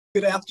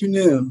Good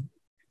afternoon.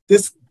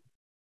 This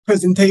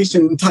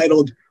presentation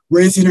entitled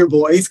Raising Her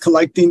Voice,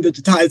 Collecting,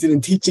 Digitizing,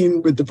 and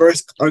Teaching with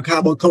Diverse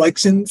Archival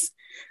Collections.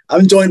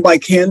 I'm joined by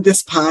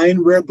Candace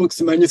Pine, Rare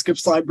Books and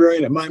Manuscripts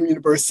Librarian at Miami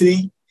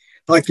University,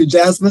 Dr.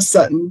 Jazma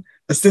Sutton,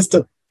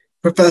 Assistant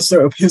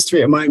Professor of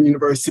History at Miami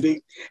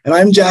University, and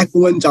I'm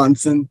Jacqueline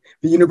Johnson,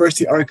 the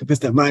University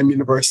Archivist at Miami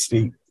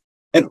University.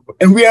 And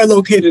we are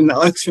located in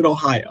Oxford,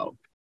 Ohio.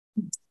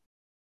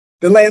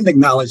 The land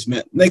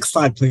acknowledgement. Next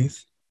slide,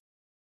 please.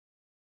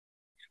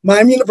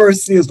 Miami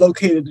University is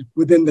located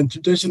within the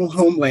traditional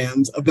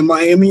homelands of the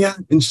Miami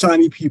and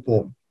Shawnee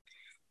people,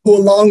 who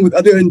along with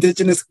other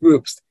indigenous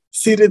groups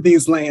ceded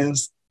these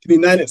lands to the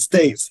United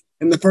States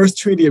in the first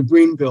Treaty of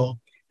Greenville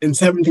in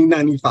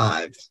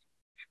 1795.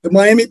 The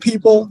Miami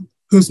people,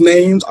 whose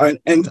names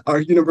our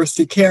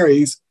university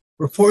carries,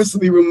 were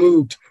forcibly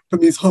removed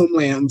from these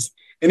homelands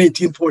in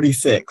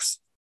 1846.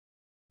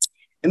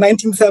 In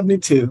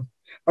 1972,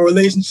 a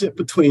relationship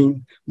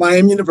between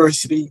Miami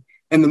University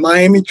and the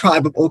Miami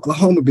tribe of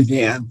Oklahoma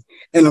began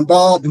and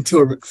evolved into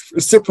a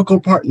reciprocal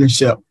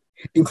partnership,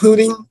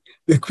 including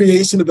the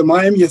creation of the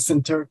Miami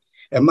Center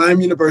at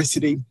Miami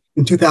University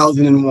in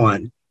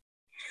 2001.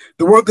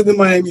 The work of the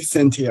Miami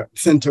Center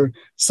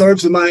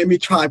serves the Miami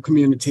tribe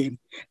community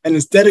and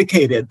is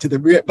dedicated to the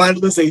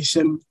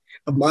revitalization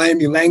of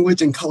Miami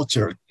language and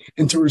culture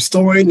and to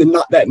restoring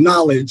that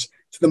knowledge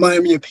to the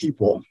Miami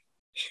people.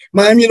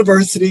 Miami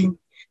University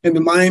and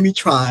the Miami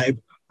tribe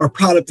are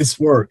proud of this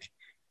work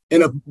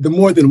and of the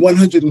more than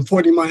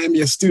 140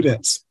 Miami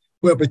students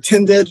who have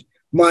attended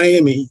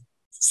Miami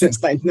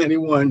since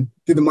 1991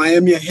 through the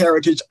Miami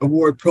Heritage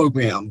Award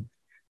Program.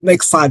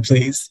 Next slide,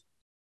 please.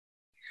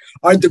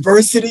 Our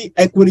diversity,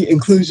 equity,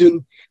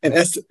 inclusion, and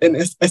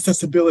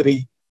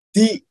accessibility,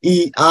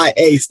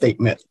 DEIA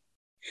statement.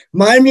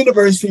 Miami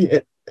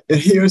University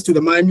adheres to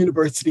the Miami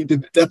University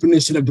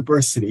definition of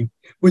diversity,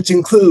 which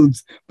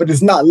includes, but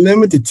is not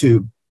limited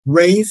to,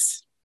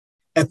 race,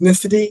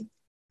 ethnicity,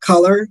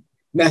 color,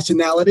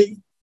 nationality,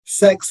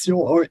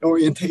 sexual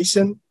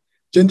orientation,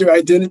 gender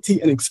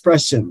identity and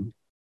expression,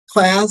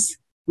 class,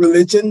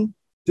 religion,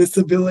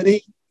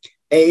 disability,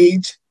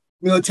 age,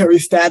 military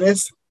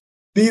status,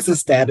 visa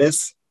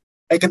status,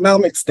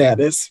 economic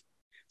status,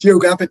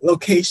 geographic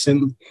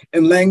location,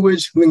 and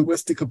language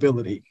linguistic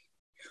ability.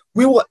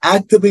 We will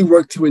actively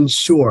work to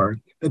ensure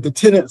that the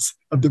tenets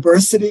of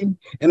diversity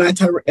and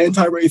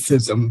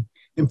anti-racism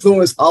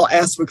influence all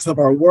aspects of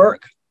our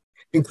work,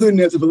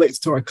 including as it relates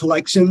to our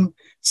collection,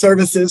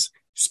 services,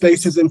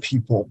 spaces, and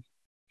people.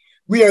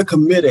 We are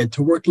committed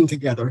to working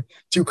together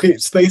to create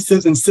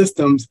spaces and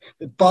systems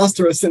that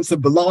foster a sense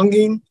of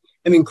belonging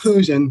and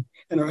inclusion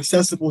and are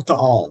accessible to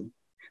all.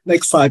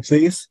 Next slide,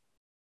 please.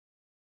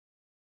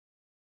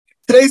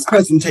 Today's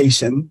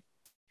presentation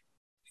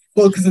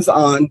focuses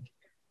on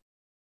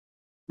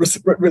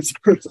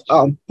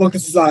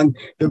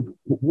the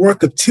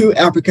work of two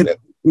African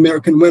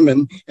American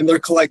women and their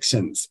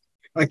collections.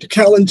 Dr.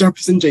 Carolyn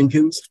Jefferson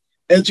Jenkins,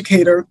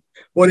 educator,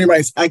 voting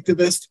rights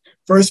activist,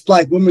 first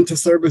Black woman to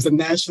serve as the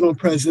national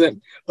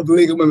president of the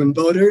League of Women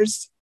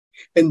Voters,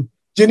 and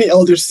Jenny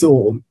Elder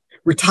Sewell,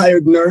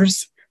 retired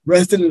nurse,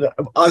 resident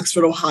of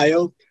Oxford,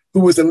 Ohio, who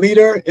was a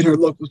leader in her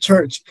local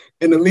church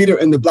and a leader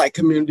in the Black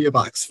community of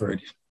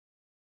Oxford.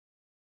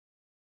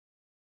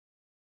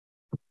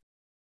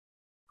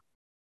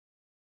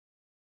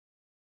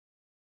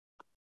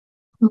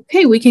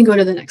 Okay, we can go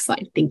to the next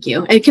slide. Thank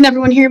you. And can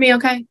everyone hear me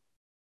okay?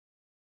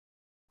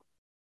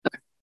 Okay.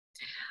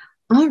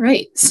 All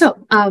right.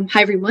 So,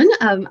 hi, everyone.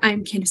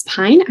 I'm Candace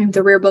Pine. I'm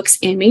the Rare Books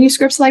and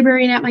Manuscripts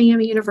Librarian at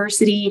Miami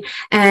University,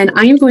 and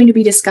I am going to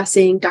be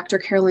discussing Dr.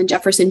 Carolyn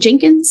Jefferson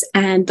Jenkins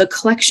and the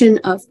collection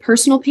of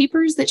personal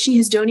papers that she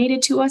has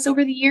donated to us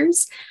over the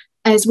years,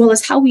 as well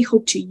as how we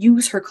hope to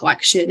use her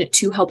collection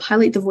to help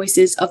highlight the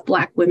voices of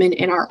Black women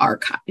in our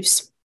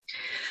archives.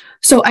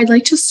 So I'd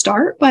like to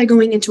start by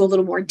going into a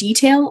little more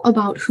detail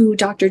about who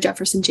Dr.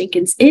 Jefferson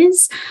Jenkins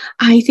is.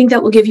 I think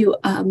that will give you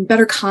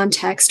better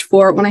context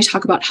for when I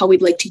talk about how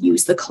we'd like to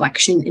use the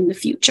collection in the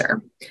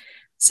future.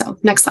 So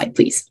next slide,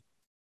 please.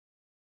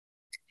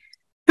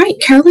 All right,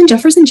 Carolyn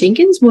Jefferson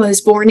Jenkins was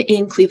born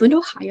in Cleveland,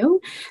 Ohio,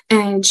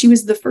 and she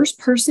was the first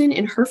person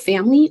in her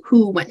family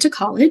who went to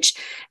college,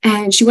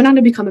 and she went on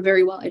to become a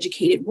very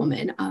well-educated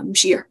woman.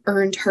 She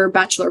earned her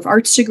Bachelor of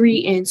Arts degree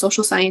in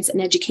Social Science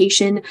and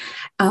Education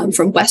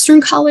from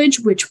Western College,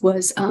 which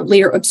was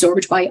later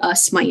absorbed by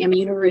us,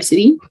 Miami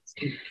University.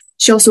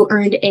 She also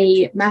earned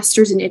a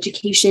Master's in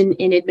Education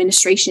in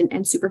Administration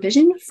and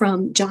Supervision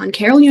from John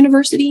Carroll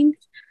University,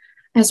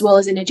 as well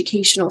as an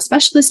educational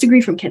specialist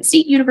degree from Kent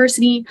State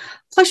University.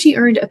 Plus, she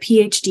earned a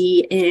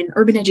PhD in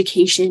urban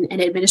education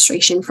and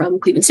administration from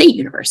Cleveland State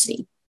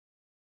University.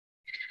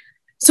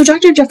 So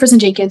Dr. Jefferson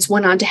Jenkins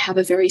went on to have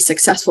a very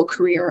successful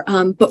career.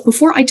 But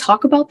before I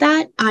talk about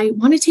that, I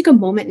want to take a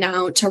moment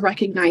now to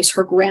recognize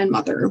her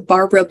grandmother,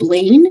 Barbara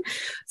Blaine,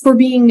 for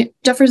being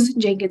Jefferson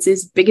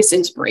Jenkins's biggest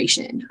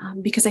inspiration,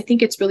 because I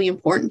think it's really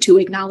important to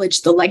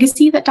acknowledge the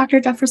legacy that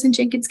Dr. Jefferson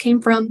Jenkins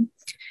came from.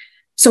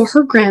 So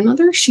her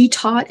grandmother, she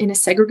taught in a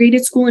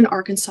segregated school in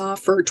Arkansas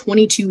for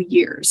 22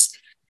 years.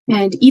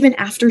 And even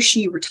after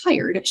she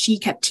retired, she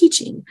kept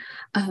teaching.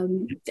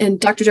 And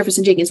Dr.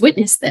 Jefferson Jenkins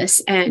witnessed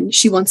this, and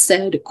she once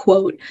said,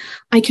 quote,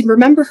 "I can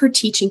remember her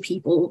teaching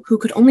people who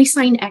could only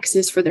sign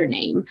X's for their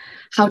name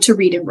how to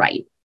read and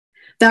write.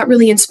 That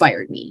really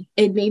inspired me.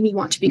 It made me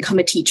want to become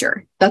a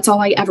teacher. That's all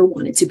I ever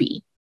wanted to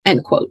be,"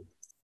 end quote.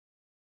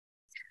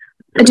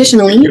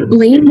 Additionally,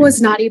 Lane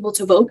was not able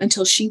to vote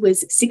until she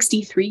was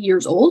 63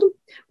 years old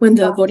when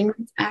the Voting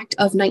Rights Act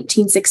of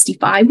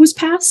 1965 was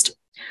passed.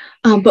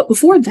 But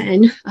before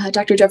then,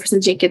 Dr.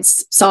 Jefferson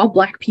Jenkins saw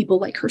Black people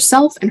like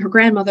herself and her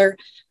grandmother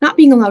not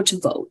being allowed to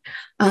vote,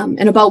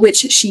 and about which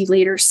she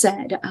later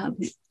said,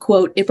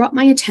 quote, "It brought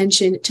my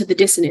attention to the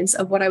dissonance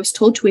of what I was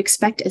told to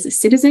expect as a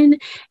citizen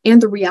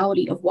and the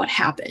reality of what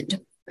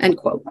happened," end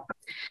quote.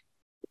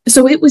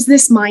 So it was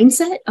this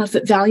mindset of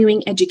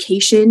valuing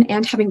education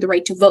and having the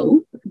right to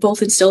vote,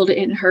 both instilled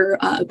in her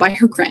by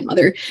her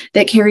grandmother,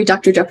 that carried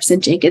Dr. Jefferson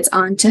Jenkins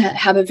on to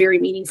have a very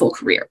meaningful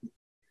career.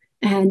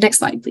 And next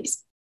slide,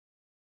 please.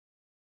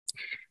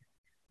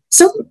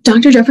 So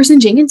Dr. Jefferson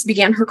Jenkins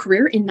began her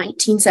career in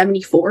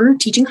 1974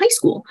 teaching high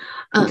school.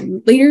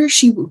 Later,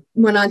 she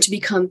went on to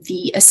become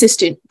the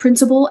assistant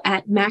principal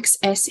at Max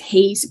S.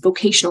 Hayes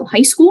Vocational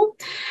High School.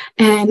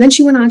 And then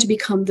she went on to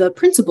become the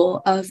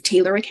principal of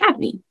Taylor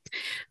Academy.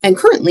 And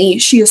currently,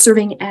 she is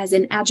serving as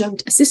an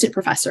adjunct assistant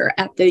professor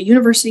at the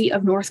University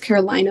of North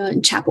Carolina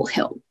in Chapel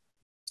Hill.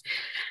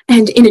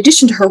 And in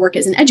addition to her work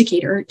as an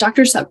educator,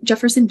 Dr.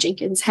 Jefferson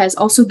Jenkins has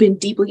also been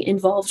deeply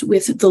involved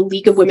with the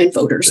League of Women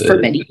Voters for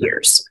many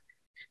years.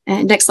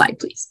 And next slide,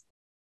 please.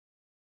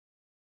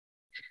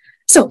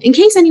 So in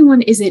case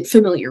anyone isn't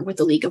familiar with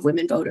the League of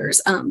Women Voters,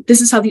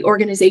 this is how the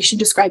organization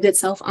described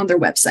itself on their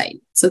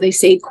website. So they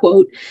say,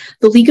 quote,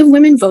 "The League of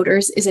Women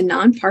Voters is a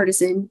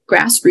nonpartisan,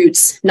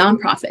 grassroots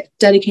nonprofit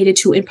dedicated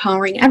to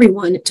empowering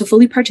everyone to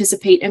fully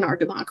participate in our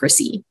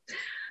democracy.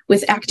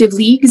 With active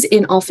leagues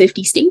in all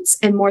 50 states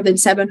and more than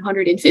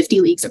 750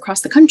 leagues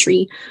across the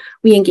country,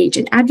 we engage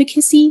in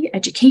advocacy,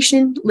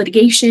 education,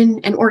 litigation,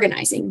 and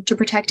organizing to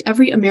protect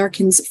every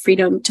American's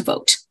freedom to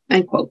vote,"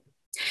 end quote.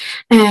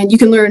 And you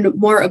can learn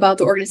more about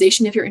the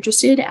organization if you're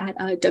interested at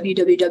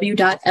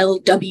www.lwv.org.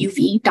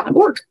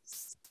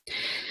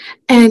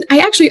 And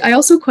I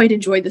also quite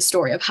enjoyed the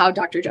story of how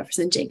Dr.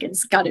 Jefferson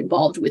Jenkins got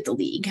involved with the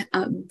League.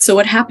 So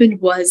what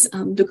happened was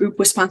the group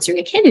was sponsoring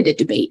a candidate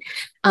debate,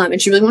 and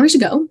she really wanted to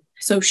go.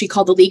 So she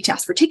called the League to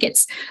ask for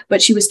tickets,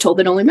 but she was told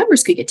that only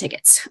members could get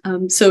tickets.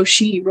 So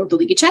she wrote the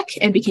League a check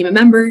and became a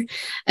member.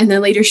 And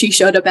then later she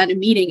showed up at a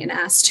meeting and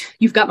asked,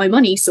 "You've got my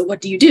money, so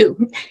what do you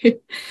do?"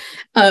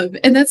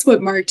 And that's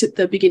what marked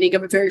the beginning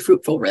of a very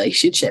fruitful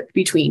relationship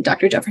between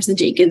Dr. Jefferson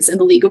Jenkins and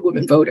the League of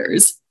Women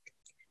Voters.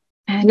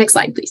 Next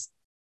slide, please.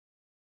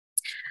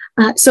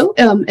 So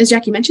as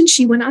Jackie mentioned,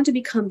 she went on to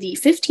become the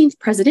 15th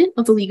president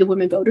of the League of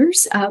Women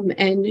Voters,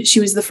 and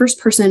she was the first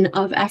person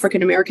of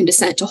African-American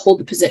descent to hold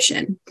the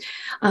position.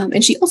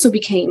 And she also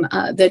became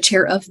the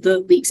chair of the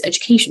League's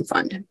Education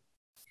Fund.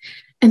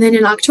 And then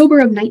in October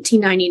of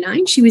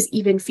 1999, she was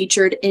even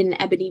featured in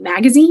Ebony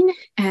magazine,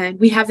 and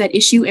we have that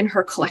issue in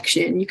her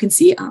collection. You can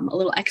see a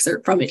little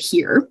excerpt from it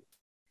here.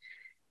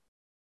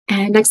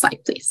 And next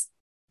slide, please.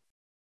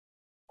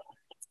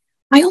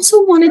 I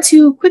also wanted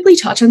to quickly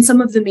touch on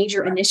some of the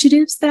major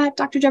initiatives that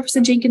Dr.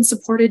 Jefferson Jenkins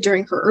supported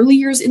during her early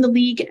years in the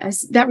League,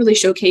 as that really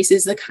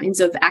showcases the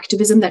kinds of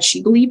activism that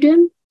she believed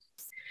in.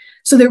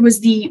 So there was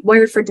the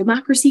Wired for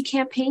Democracy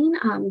campaign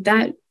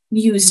that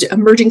used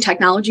emerging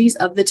technologies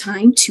of the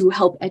time to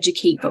help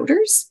educate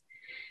voters.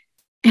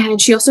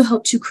 And she also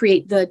helped to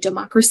create the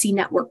Democracy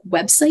Network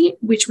website,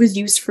 which was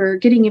used for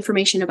getting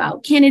information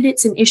about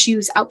candidates and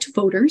issues out to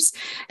voters,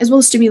 as well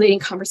as stimulating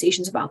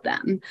conversations about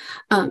them.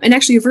 And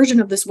actually, a version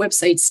of this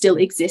website still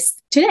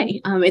exists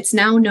today. It's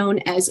now known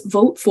as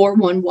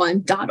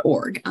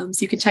vote411.org.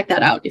 So you can check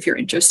that out if you're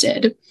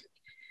interested.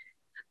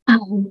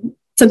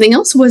 Something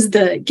else was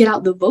the Get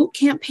Out the Vote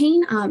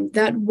campaign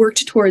that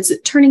worked towards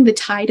turning the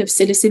tide of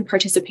citizen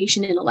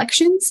participation in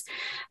elections.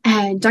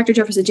 And Dr.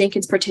 Jefferson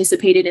Jenkins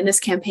participated in this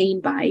campaign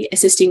by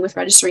assisting with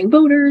registering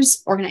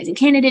voters, organizing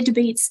candidate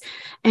debates,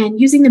 and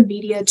using the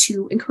media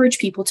to encourage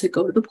people to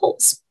go to the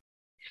polls.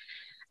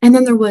 And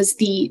then there was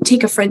the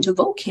Take a Friend to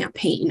Vote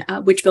campaign,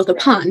 which built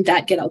upon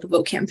that Get Out the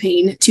Vote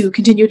campaign to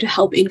continue to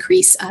help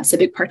increase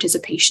civic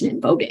participation in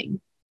voting.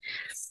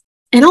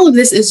 And all of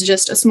this is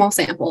just a small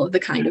sample of the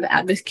kind of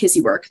advocacy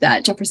work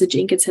that Jefferson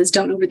Jenkins has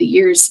done over the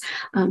years.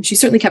 She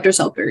certainly kept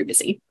herself very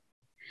busy.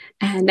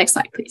 And next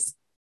slide, please.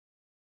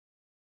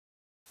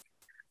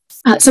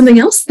 Something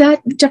else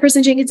that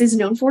Jefferson Jenkins is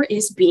known for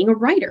is being a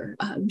writer.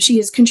 She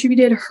has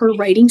contributed her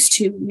writings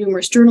to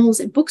numerous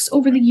journals and books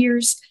over the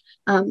years.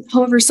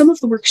 However, some of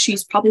the work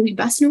she's probably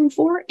best known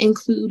for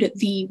include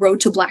The Road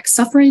to Black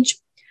Suffrage,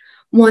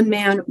 One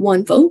Man,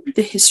 One Vote,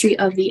 The History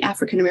of the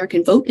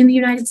African-American Vote in the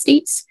United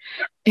States,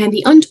 and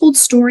The Untold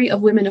Story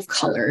of Women of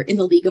Color in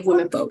the League of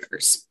Women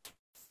Voters.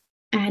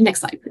 And next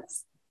slide,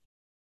 please.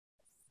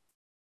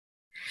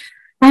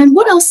 And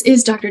what else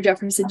is Dr.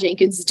 Jefferson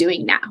Jenkins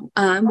doing now?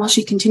 Well,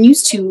 she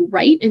continues to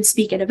write and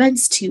speak at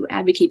events to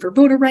advocate for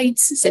voter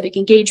rights, civic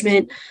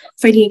engagement,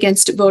 fighting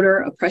against voter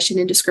oppression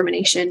and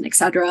discrimination,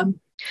 etc.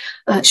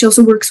 She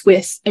also works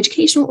with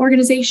educational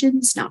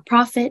organizations,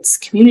 nonprofits,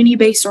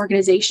 community-based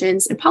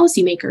organizations, and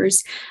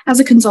policymakers as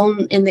a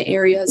consultant in the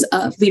areas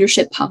of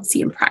leadership,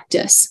 policy, and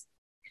practice.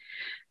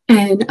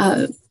 And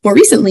more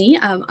recently,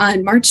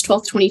 on March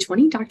 12th,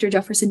 2020, Dr.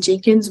 Jefferson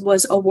Jenkins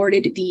was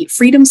awarded the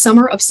Freedom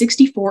Summer of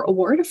 '64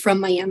 Award from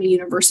Miami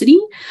University.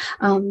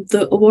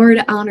 The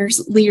award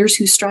honors leaders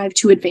who strive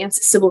to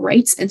advance civil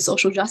rights and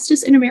social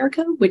justice in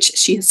America, which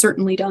she has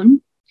certainly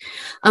done.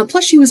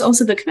 Plus, she was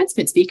also the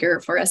commencement speaker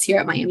for us here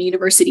at Miami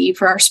University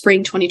for our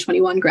spring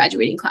 2021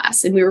 graduating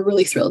class, and we were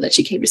really thrilled that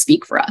she came to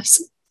speak for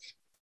us.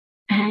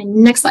 And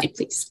next slide,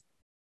 please.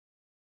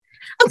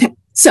 Okay.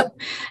 So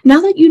now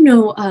that you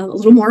know a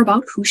little more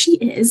about who she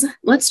is,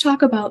 let's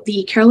talk about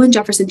the Carolyn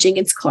Jefferson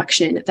Jenkins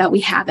collection that we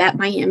have at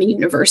Miami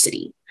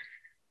University.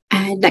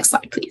 And next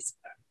slide, please.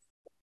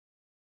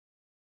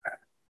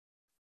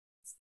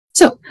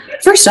 So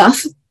first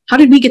off, how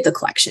did we get the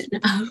collection?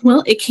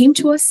 Well, it came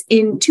to us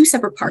in two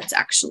separate parts,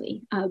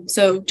 actually.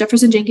 So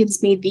Jefferson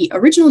Jenkins made the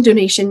original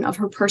donation of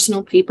her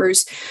personal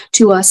papers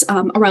to us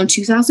around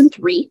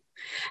 2003.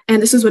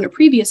 And this was when a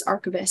previous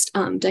archivist,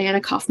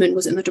 Diana Kaufman,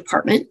 was in the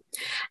department.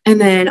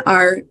 And then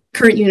our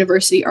current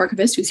university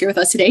archivist, who's here with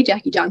us today,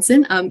 Jackie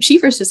Johnson, she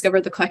first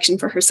discovered the collection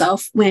for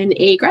herself when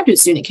a graduate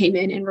student came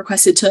in and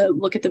requested to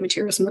look at the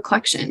materials from the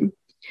collection.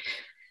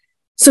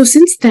 So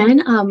since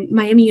then,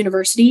 Miami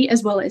University,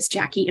 as well as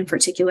Jackie in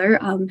particular,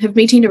 have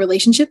maintained a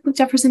relationship with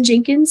Jefferson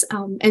Jenkins.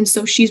 And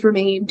so she's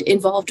remained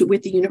involved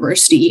with the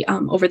university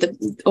over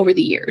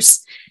the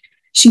years.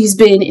 She's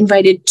been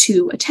invited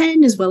to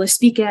attend as well as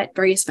speak at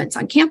various events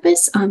on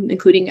campus,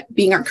 including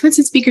being our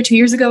commencement speaker 2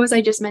 years ago, as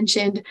I just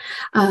mentioned.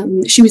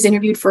 She was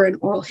interviewed for an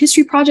oral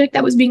history project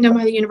that was being done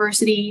by the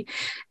university,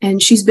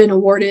 and she's been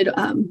awarded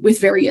with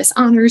various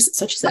honors,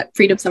 such as that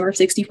Freedom Summer of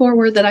 '64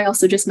 award that I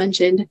also just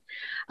mentioned.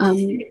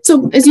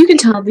 So as you can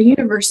tell, the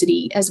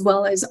university, as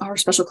well as our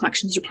special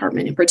collections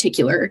department in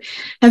particular,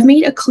 have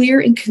made a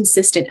clear and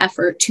consistent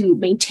effort to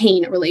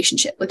maintain a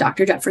relationship with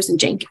Dr. Jefferson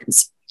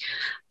Jenkins.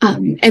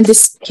 And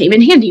this came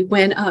in handy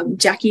when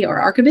Jackie, our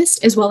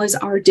archivist, as well as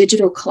our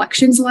digital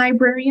collections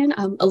librarian,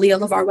 Aaliyah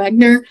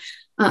LeVar-Wagner,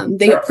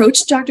 they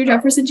approached Dr.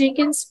 Jefferson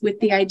Jenkins with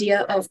the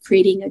idea of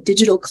creating a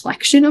digital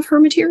collection of her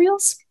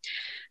materials.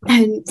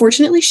 And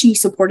fortunately, she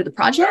supported the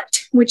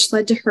project, which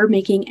led to her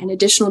making an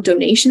additional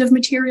donation of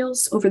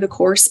materials over the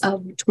course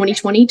of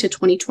 2020 to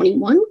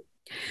 2021.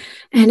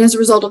 And as a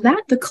result of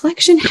that, the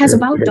collection has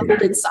about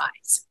doubled in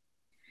size.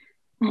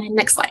 And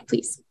next slide,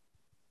 please.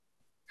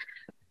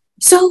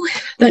 So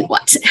then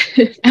what?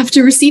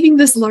 After receiving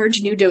this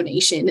large new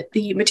donation,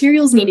 the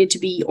materials needed to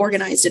be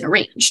organized and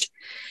arranged.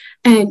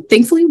 And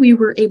thankfully, we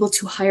were able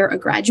to hire a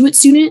graduate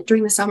student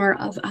during the summer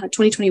of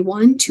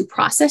 2021 to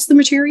process the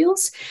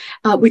materials,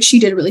 which she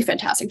did a really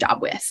fantastic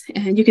job with.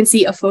 And you can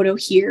see a photo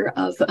here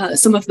of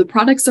some of the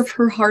products of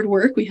her hard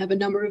work. We have a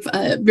number of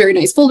very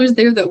nice folders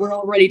there that were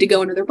all ready to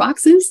go into their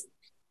boxes.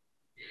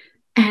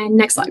 And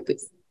next slide,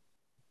 please.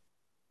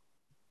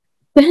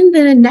 Then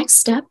the next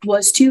step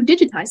was to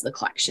digitize the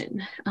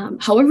collection.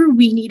 However,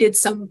 we needed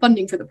some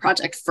funding for the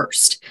project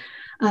first.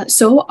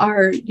 So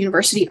our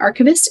university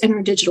archivist and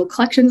our digital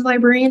collections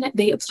librarian,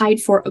 they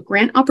applied for a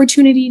grant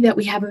opportunity that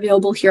we have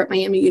available here at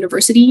Miami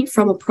University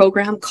from a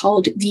program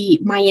called the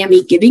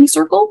Miami Giving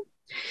Circle.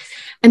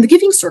 And the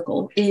Giving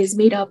Circle is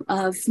made up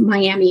of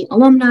Miami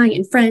alumni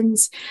and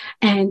friends,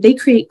 and they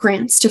create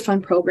grants to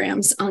fund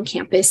programs on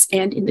campus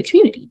and in the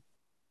community.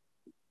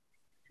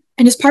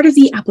 And as part of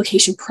the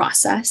application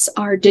process,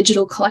 our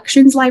digital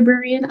collections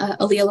librarian,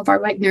 Aaliyah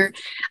LeVar-Wagner,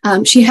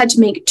 she had to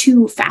make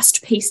 2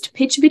 fast-paced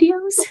pitch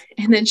videos,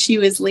 and then she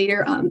was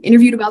later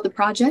interviewed about the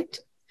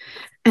project.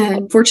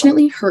 And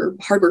fortunately, her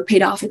hard work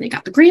paid off and they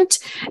got the grant,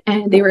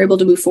 and they were able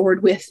to move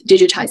forward with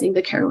digitizing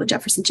the Carolyn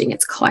Jefferson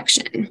Jenkins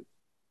collection.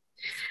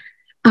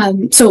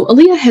 So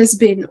Aaliyah has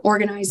been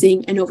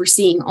organizing and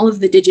overseeing all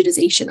of the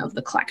digitization of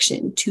the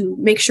collection to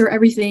make sure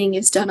everything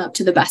is done up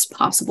to the best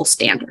possible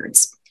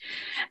standards.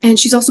 And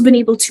she's also been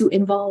able to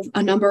involve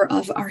a number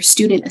of our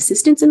student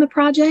assistants in the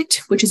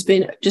project, which has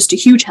been just a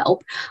huge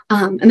help.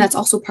 And that's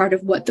also part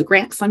of what the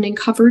grant funding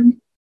covered.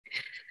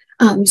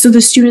 So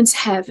the students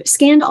have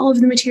scanned all of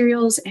the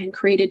materials and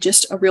created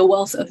just a real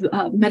wealth of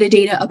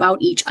metadata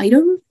about each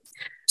item.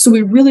 So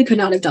we really could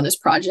not have done this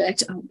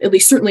project, at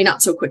least certainly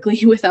not so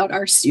quickly, without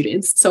our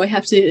students. So I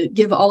have to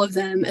give all of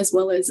them, as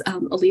well as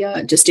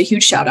Aaliyah, just a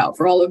huge shout out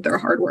for all of their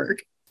hard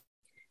work.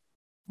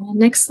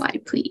 Next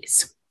slide,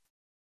 please.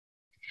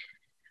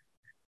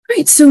 All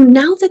right, so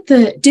now that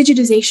the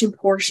digitization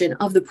portion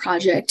of the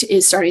project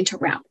is starting to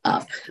wrap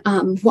up,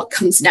 what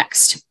comes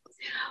next?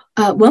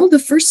 Well, the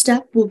first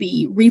step will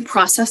be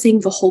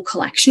reprocessing the whole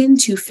collection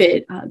to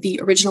fit the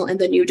original and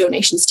the new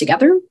donations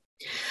together.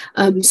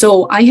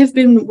 So I have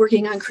been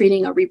working on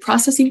creating a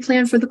reprocessing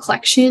plan for the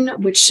collection,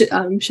 which should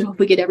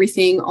hopefully get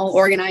everything all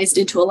organized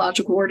into a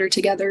logical order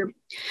together.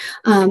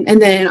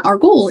 And then our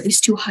goal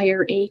is to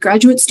hire a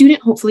graduate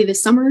student, hopefully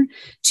this summer,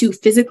 to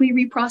physically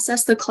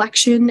reprocess the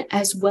collection,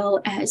 as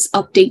well as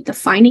update the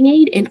finding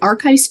aid in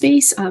archive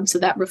space. So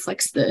that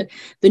reflects the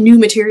new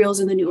materials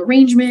and the new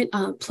arrangement,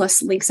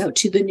 plus links out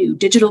to the new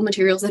digital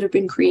materials that have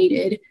been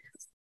created.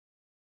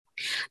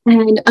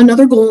 And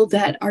another goal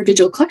that our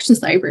digital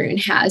collections librarian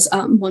has,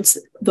 once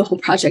the whole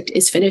project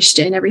is finished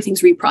and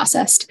everything's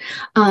reprocessed,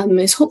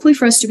 is hopefully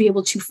for us to be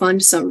able to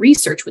fund some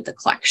research with the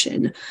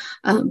collection.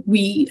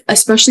 We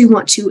especially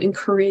want to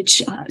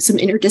encourage some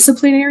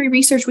interdisciplinary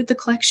research with the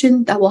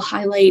collection that will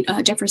highlight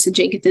Jefferson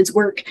Jenkins's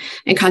work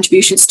and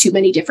contributions to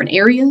many different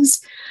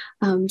areas.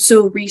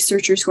 So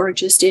researchers who are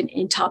interested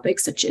in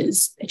topics such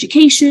as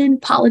education,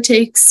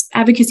 politics,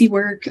 advocacy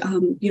work,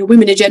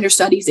 women and gender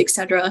studies,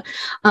 etc.,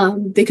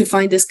 they could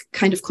find this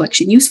kind of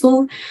collection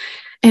useful.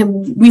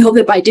 And we hope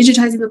that by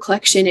digitizing the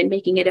collection and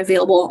making it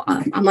available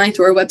online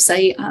through our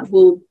website,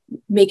 we'll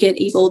make it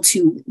able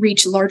to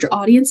reach larger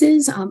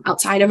audiences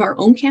outside of our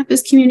own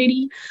campus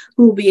community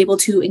who will be able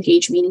to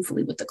engage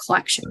meaningfully with the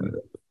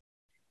collection.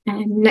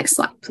 And next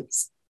slide,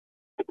 please.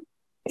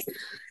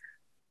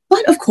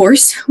 But of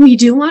course, we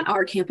do want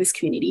our campus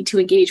community to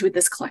engage with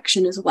this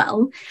collection as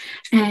well.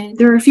 And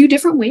there are a few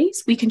different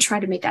ways we can try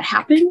to make that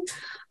happen.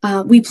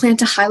 We plan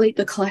to highlight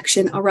the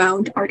collection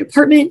around our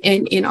department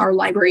and in our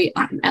library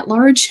at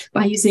large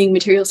by using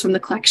materials from the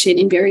collection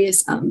in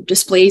various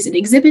displays and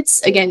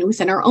exhibits. Again,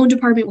 within our own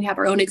department, we have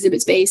our own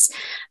exhibit space,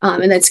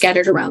 and then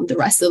scattered around the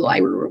rest of the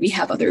library where we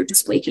have other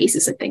display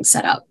cases and things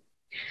set up.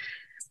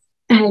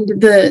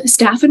 And the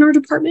staff in our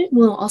department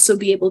will also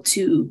be able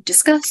to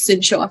discuss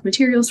and show off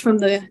materials from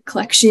the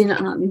collection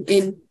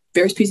in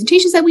various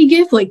presentations that we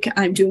give, like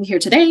I'm doing here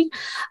today,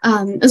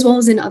 as well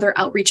as in other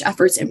outreach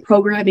efforts and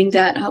programming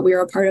that we are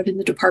a part of in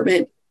the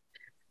department.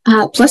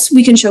 Plus,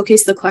 we can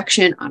showcase the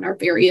collection on our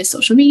various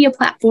social media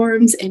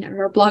platforms and in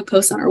our blog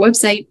posts on our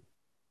website.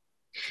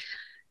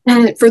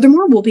 And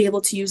furthermore, we'll be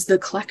able to use the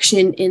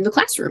collection in the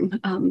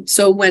classroom.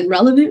 So when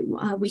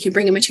relevant, we can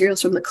bring in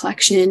materials from the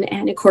collection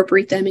and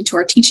incorporate them into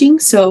our teaching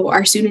so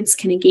our students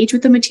can engage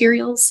with the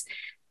materials.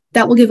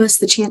 That will give us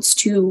the chance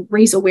to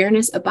raise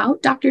awareness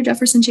about Dr.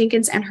 Jefferson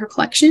Jenkins and her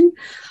collection.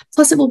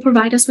 Plus, it will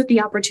provide us with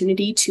the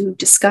opportunity to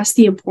discuss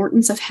the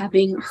importance of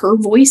having her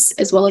voice,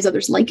 as well as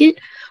others like it,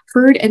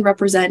 heard and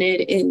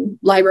represented in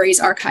libraries,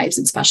 archives,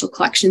 and special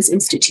collections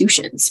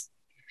institutions.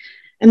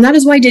 And that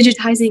is why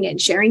digitizing and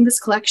sharing this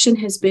collection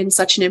has been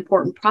such an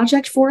important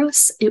project for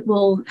us. It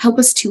will help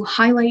us to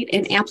highlight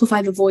and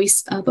amplify the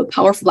voice of a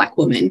powerful Black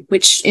woman,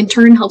 which in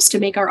turn helps to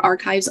make our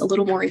archives a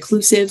little more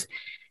inclusive.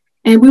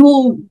 And we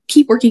will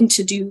keep working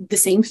to do the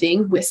same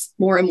thing with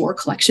more and more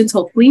collections,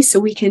 hopefully, so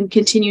we can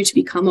continue to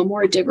become a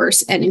more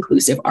diverse and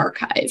inclusive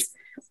archive.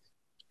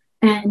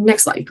 And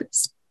next slide,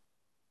 please.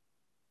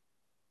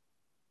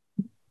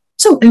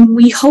 So, and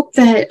we hope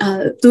that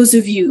those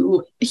of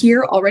you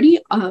here already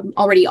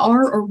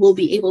are or will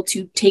be able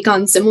to take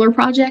on similar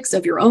projects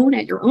of your own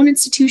at your own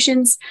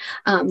institutions,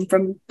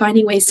 from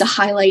finding ways to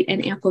highlight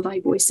and amplify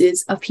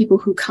voices of people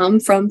who come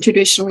from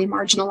traditionally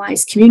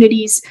marginalized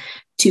communities,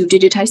 to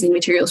digitizing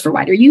materials for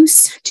wider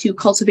use, to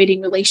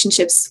cultivating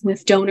relationships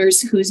with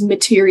donors whose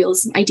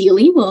materials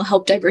ideally will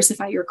help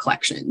diversify your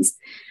collections.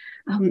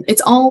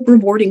 It's all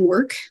rewarding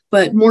work,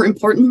 but more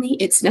importantly,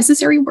 it's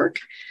necessary work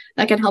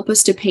that can help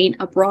us to paint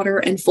a broader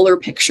and fuller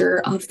picture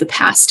of the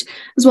past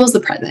as well as the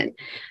present,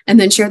 and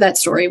then share that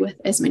story with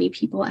as many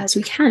people as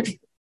we can.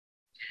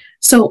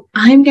 So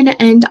I'm going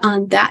to end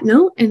on that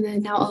note, and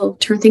then now I'll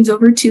turn things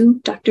over to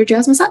Dr.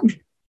 Jazma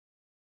Sutton.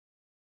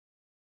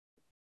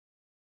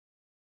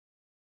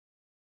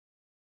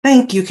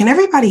 Thank you. Can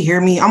everybody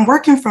hear me? I'm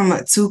working from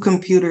 2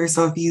 computers,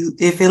 so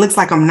if it looks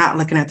like I'm not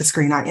looking at the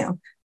screen, I am.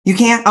 You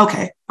can?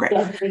 Okay, great.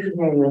 Yes, we can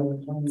hear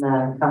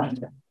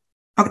you.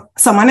 Okay,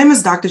 so my name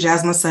is Dr.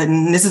 Jazma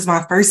Sutton. This is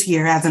my first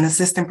year as an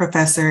assistant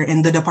professor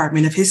in the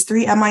Department of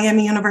History at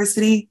Miami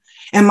University.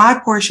 And my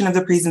portion of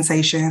the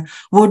presentation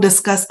will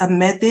discuss a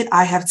method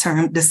I have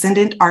termed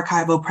descendant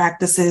archival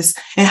practices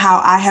and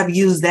how I have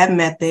used that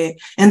method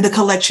in the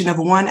collection of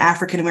one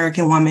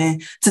African-American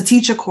woman to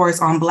teach a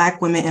course on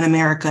Black women in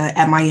America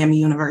at Miami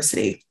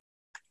University.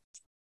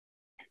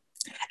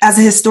 As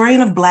a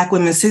historian of Black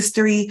women's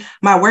history,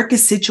 my work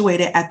is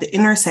situated at the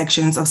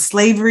intersections of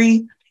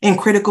slavery and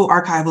critical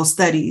archival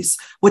studies,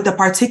 with a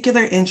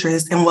particular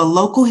interest in what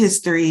local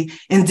history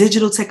and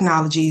digital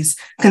technologies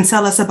can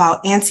tell us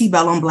about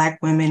antebellum Black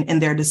women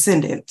and their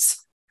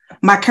descendants.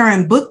 My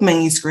current book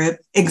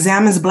manuscript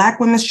examines Black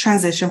women's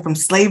transition from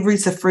slavery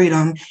to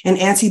freedom in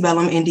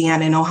antebellum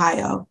Indiana and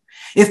Ohio.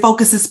 It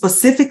focuses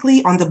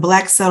specifically on the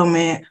Black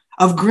settlement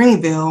of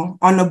Greenville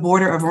on the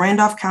border of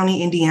Randolph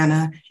County,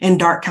 Indiana, and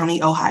Darke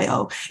County,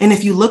 Ohio. And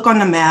if you look on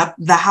the map,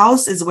 the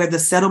house is where the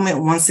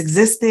settlement once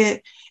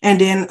existed. And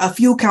then a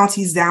few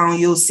counties down,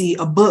 you'll see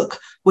a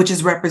book, which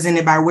is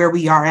represented by where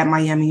we are at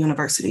Miami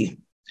University.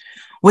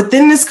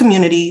 Within this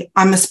community,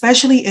 I'm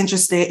especially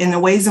interested in the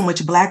ways in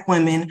which Black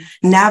women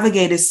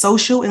navigated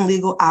social and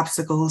legal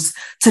obstacles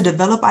to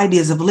develop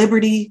ideas of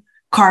liberty,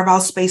 carve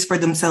out space for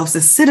themselves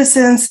as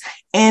citizens,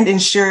 and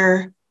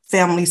ensure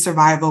family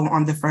survival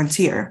on the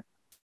frontier.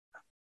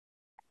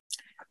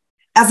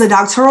 As a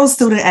doctoral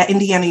student at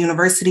Indiana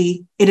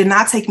University, it did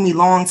not take me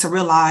long to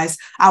realize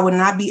I would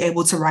not be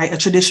able to write a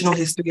traditional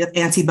history of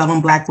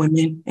antebellum Black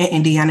women in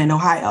Indiana and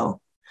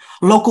Ohio.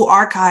 Local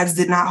archives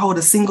did not hold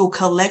a single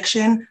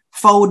collection,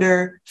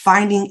 folder,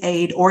 finding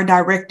aid, or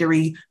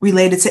directory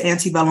related to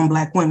antebellum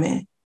Black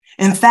women.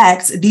 In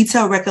fact,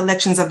 detailed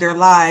recollections of their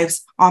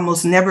lives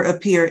almost never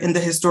appear in the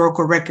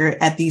historical record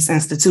at these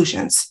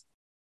institutions.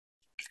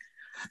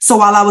 So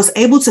while I was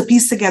able to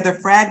piece together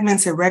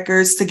fragmented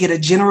records to get a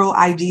general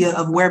idea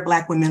of where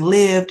Black women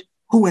lived,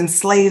 who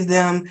enslaved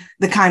them,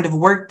 the kind of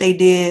work they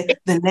did,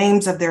 the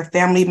names of their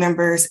family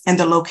members, and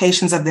the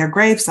locations of their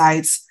grave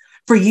sites,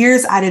 for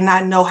years, I did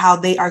not know how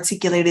they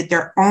articulated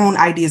their own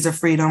ideas of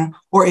freedom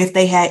or if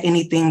they had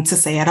anything to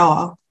say at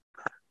all.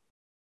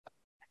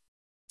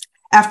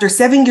 After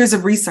 7 years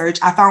of research,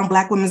 I found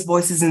Black women's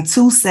voices in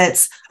 2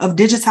 sets of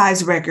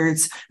digitized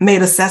records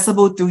made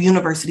accessible through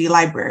university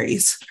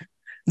libraries.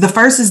 The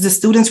first is the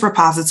Students'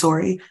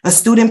 Repository, a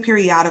student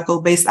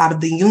periodical based out of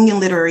the Union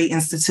Literary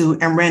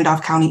Institute in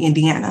Randolph County,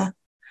 Indiana.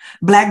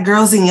 Black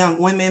girls and young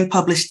women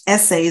published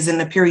essays in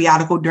the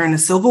periodical during the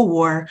Civil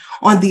War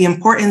on the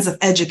importance of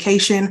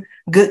education,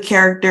 good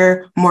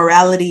character,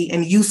 morality,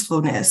 and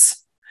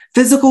usefulness.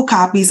 Physical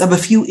copies of a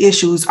few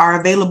issues are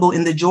available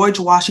in the George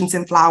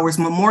Washington Flowers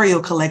Memorial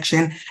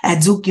Collection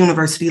at Duke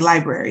University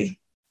Library.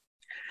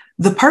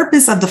 The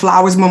purpose of the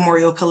Flowers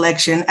Memorial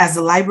Collection, as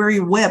the library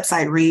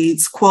website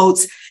reads,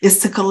 quotes, is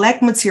to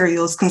collect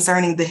materials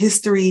concerning the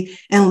history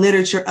and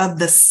literature of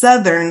the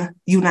Southern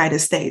United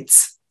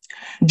States.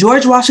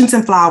 George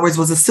Washington Flowers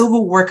was a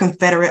Civil War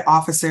Confederate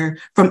officer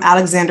from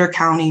Alexander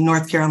County,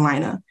 North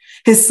Carolina.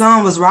 His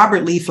son was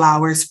Robert Lee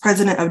Flowers,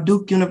 president of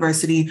Duke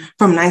University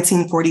from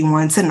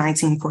 1941 to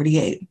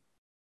 1948.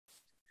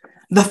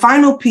 The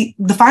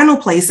final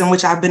place in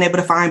which I've been able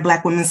to find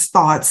Black women's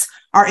thoughts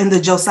are in the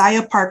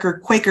Josiah Parker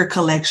Quaker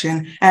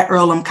Collection at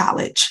Earlham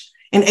College.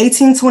 In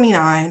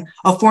 1829,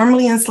 a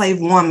formerly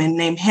enslaved woman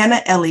named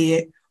Hannah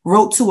Elliott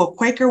wrote to a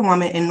Quaker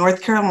woman in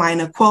North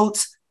Carolina,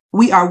 quote,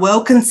 "We are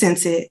well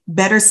contented,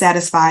 better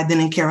satisfied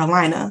than in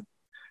Carolina."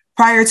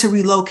 Prior to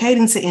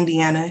relocating to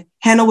Indiana,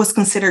 Hannah was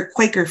considered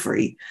Quaker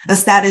free, a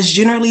status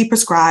generally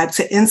prescribed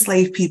to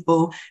enslaved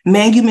people,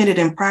 manumitted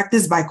and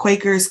practiced by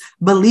Quakers,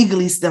 but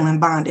legally still in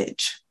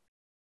bondage.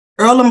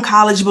 Earlham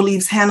College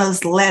believes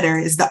Hannah's letter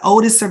is the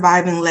oldest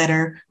surviving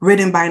letter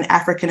written by an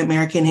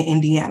African-American in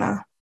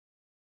Indiana.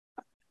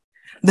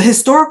 The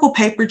historical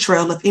paper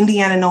trail of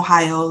Indiana and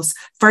Ohio's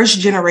first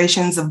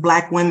generations of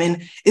Black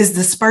women is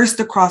dispersed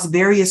across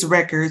various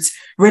records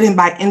written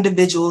by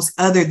individuals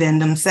other than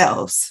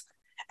themselves.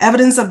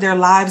 Evidence of their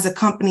lives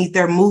accompanied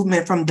their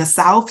movement from the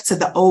South to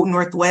the Old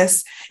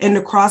Northwest and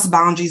across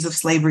boundaries of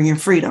slavery and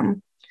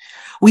freedom.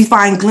 We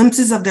find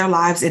glimpses of their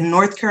lives in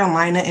North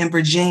Carolina and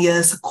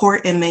Virginia's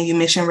court and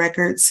manumission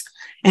records,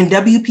 in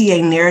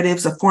WPA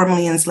narratives of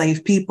formerly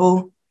enslaved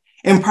people,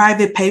 in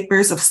private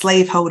papers of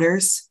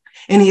slaveholders,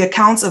 in the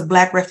accounts of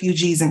Black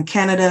refugees in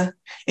Canada,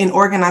 in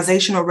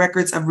organizational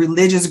records of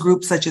religious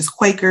groups such as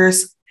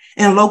Quakers,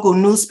 in local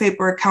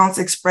newspaper accounts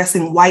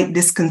expressing white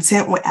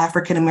discontent with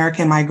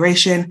African-American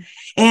migration,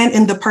 and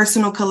in the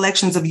personal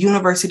collections of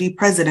university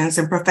presidents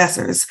and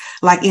professors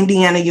like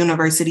Indiana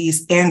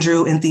University's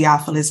Andrew and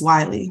Theophilus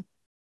Wiley.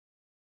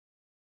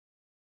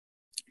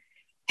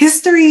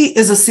 History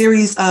is a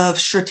series of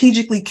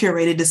strategically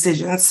curated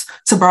decisions,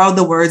 to borrow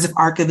the words of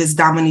archivist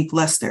Dominique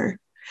Luster.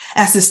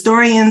 As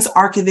historians,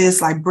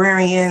 archivists,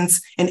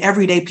 librarians, and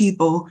everyday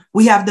people,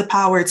 we have the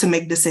power to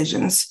make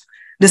decisions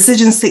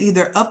to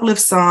either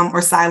uplift some or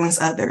silence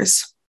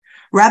others.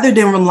 Rather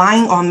than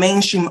relying on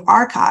mainstream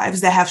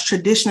archives that have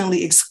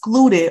traditionally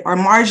excluded or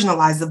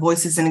marginalized the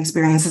voices and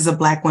experiences of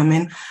Black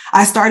women,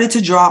 I started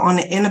to draw on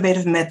the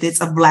innovative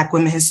methods of Black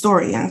women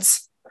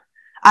historians.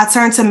 I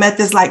turned to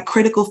methods like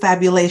critical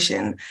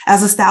fabulation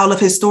as a style of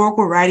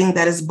historical writing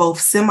that is both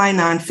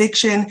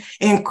semi-nonfiction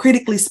and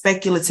critically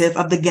speculative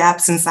of the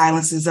gaps and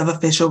silences of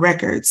official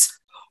records,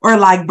 or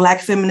like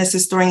Black feminist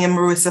historian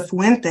Marissa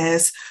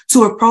Fuentes,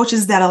 to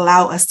approaches that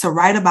allow us to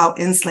write about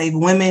enslaved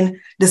women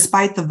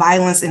despite the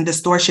violence and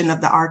distortion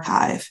of the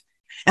archive.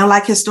 And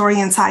like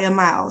historian Taya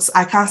Miles,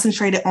 I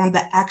concentrated on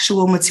the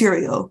actual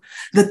material,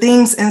 the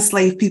things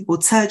enslaved people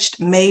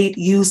touched, made,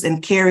 used,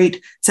 and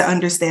carried to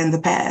understand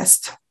the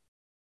past.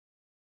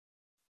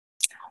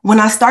 When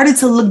I started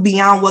to look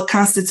beyond what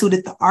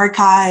constituted the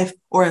archive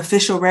or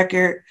official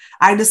record,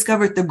 I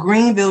discovered the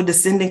Greenville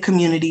descendant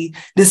community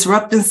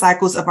disrupting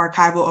cycles of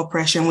archival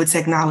oppression with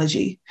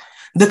technology.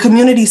 The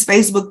community's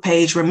Facebook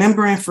page,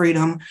 Remembering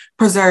Freedom,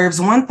 preserves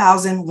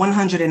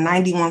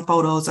 1,191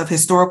 photos of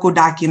historical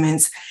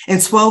documents and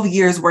 12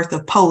 years worth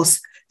of posts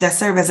that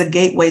serve as a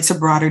gateway to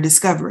broader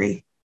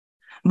discovery.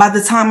 By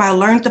the time I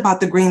learned about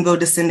the Greenville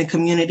descendant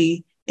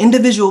community,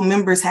 individual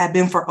members had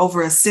been for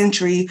over a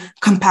century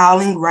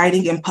compiling,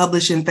 writing, and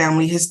publishing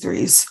family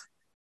histories.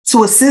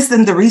 To assist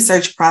in the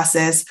research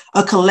process,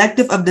 a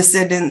collective of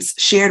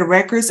descendants shared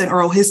records and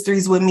oral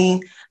histories with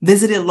me,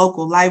 visited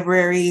local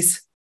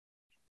libraries,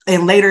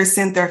 and later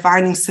sent their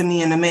findings to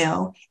me in the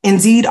mail.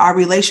 Indeed, our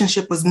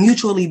relationship was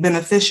mutually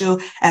beneficial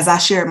as I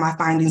shared my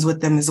findings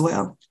with them as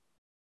well.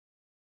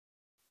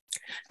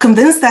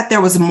 Convinced that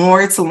there was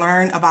more to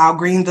learn about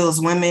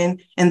Greenville's women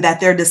and that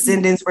their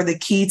descendants were the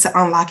key to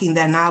unlocking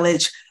that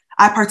knowledge,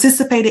 I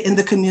participated in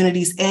the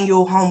community's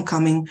annual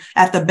homecoming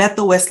at the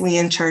Bethel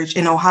Wesleyan Church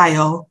in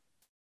Ohio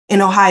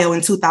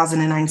in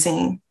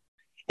 2019.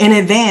 In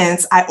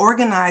advance, I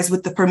organized,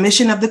 with the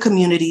permission of the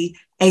community,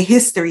 a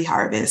history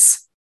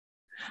harvest.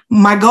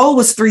 My goal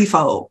was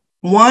threefold.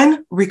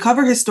 One,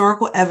 recover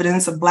historical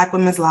evidence of Black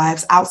women's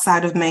lives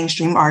outside of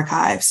mainstream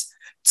archives.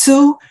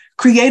 Two,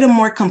 create a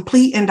more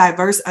complete and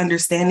diverse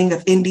understanding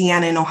of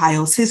Indiana and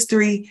Ohio's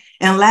history.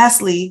 And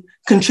lastly,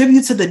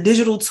 contribute to the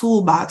digital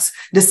toolbox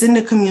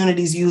descendant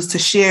communities use to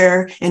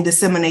share and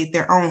disseminate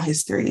their own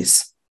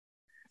histories.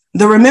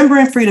 The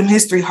Remembering Freedom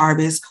History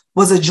Harvest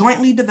was a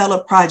jointly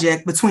developed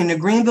project between the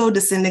Greenville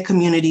descendant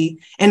community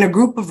and a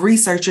group of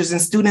researchers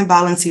and student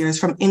volunteers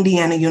from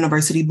Indiana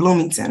University,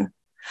 Bloomington.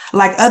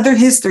 Like other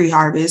history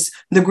harvests,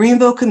 the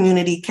Greenville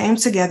community came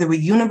together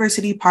with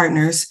university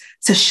partners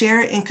to share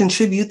and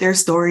contribute their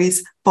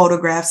stories,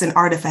 photographs, and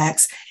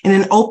artifacts in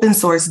an open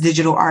source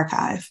digital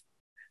archive.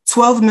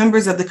 12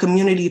 members of the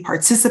community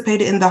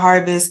participated in the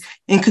harvest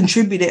and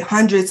contributed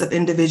hundreds of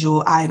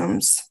individual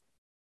items.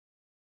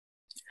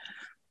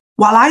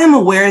 While I am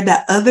aware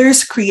that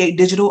others create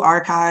digital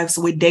archives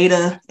with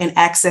data and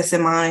access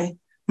in mind,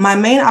 my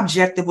main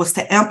objective was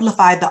to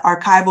amplify the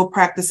archival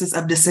practices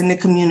of descendant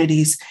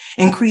communities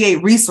and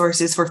create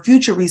resources for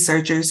future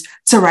researchers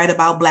to write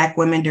about Black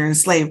women during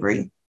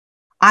slavery.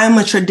 I am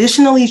a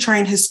traditionally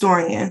trained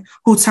historian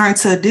who turned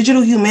to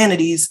digital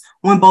humanities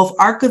when both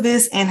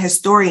archivists and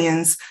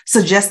historians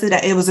suggested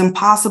that it was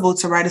impossible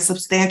to write a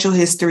substantial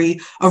history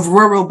of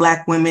rural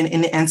Black women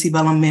in the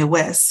antebellum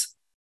Midwest.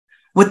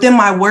 Within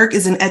my work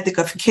is an ethic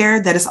of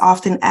care that is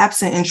often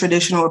absent in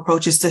traditional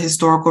approaches to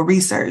historical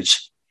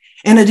research.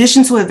 In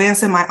addition to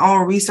advancing my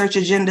own research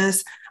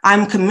agendas,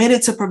 I'm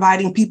committed to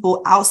providing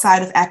people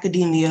outside of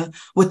academia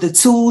with the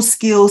tools,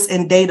 skills,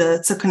 and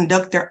data to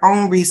conduct their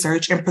own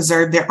research and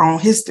preserve their own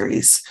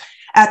histories.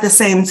 At the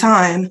same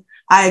time,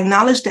 I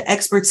acknowledge the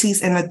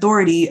expertise and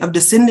authority of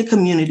descendant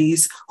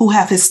communities who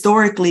have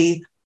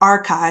historically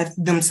archived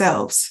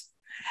themselves.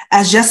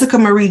 As Jessica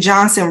Marie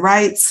Johnson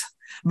writes,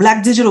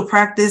 Black digital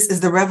practice is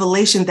the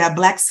revelation that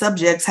Black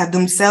subjects have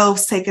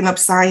themselves taken up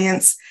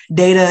science,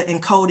 data,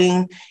 and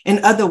coding.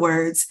 In other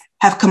words,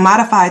 have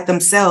commodified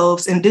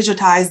themselves and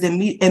digitized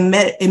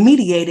and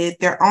mediated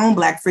their own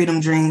Black freedom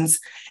dreams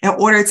in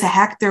order to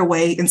hack their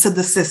way into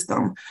the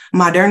system,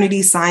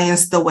 modernity,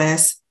 science, the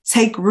West,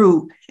 take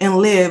root, and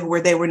live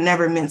where they were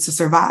never meant to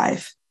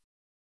survive.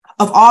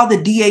 Of all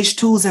the DH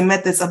tools and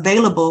methods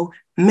available,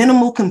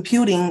 minimal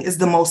computing is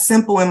the most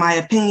simple, in my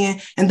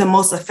opinion, and the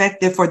most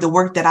effective for the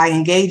work that I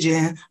engage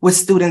in with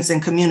students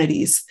and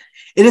communities.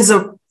 It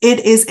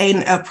is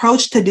an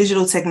approach to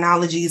digital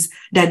technologies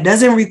that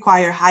doesn't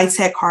require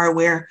high-tech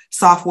hardware,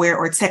 software,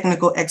 or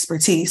technical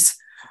expertise.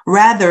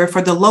 Rather,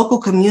 for the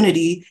local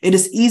community, it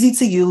is easy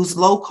to use,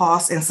 low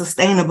cost, and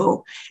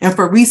sustainable, and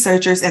for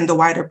researchers and the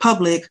wider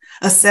public,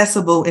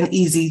 accessible and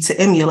easy to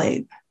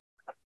emulate.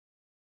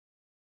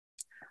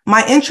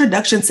 My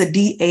introduction to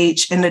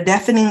DH and the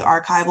deafening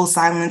archival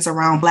silence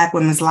around Black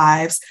women's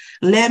lives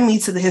led me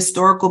to the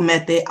historical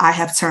method I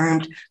have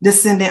termed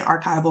descendant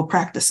archival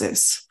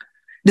practices.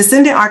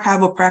 Descendant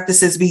archival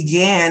practices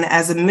began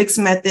as a mixed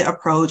method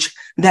approach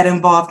that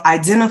involved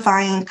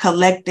identifying,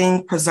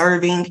 collecting,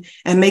 preserving,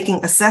 and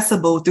making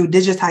accessible through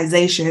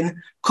digitization,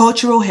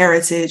 cultural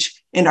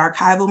heritage, and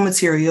archival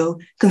material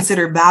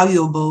considered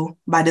valuable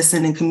by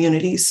descendant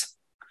communities.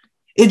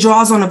 It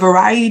draws on a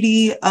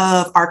variety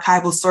of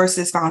archival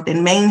sources found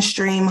in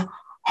mainstream,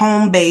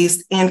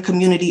 home-based, and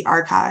community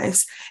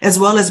archives, as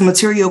well as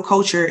material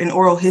culture and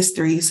oral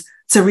histories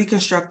to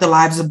reconstruct the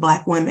lives of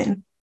Black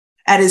women.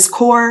 At its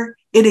core,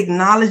 it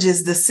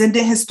acknowledges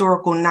descendant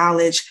historical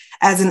knowledge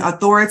as an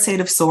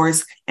authoritative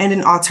source and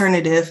an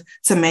alternative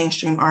to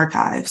mainstream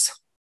archives.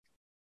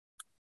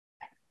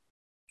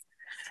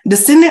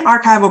 Descendant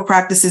archival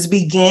practices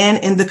began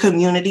in the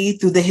community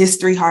through the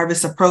history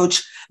harvest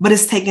approach, but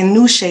it's taken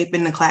new shape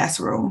in the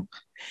classroom.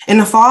 In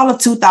the fall of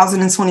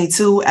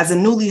 2022, as a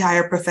newly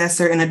hired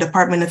professor in the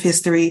Department of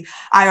History,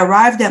 I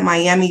arrived at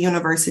Miami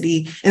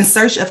University in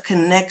search of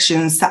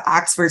connections to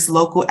Oxford's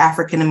local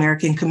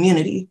African-American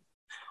community.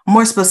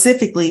 More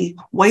specifically,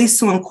 ways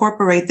to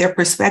incorporate their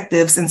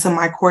perspectives into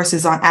my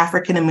courses on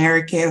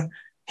African-American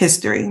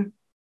history.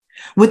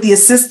 With the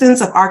assistance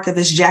of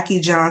archivist Jackie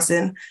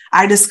Johnson,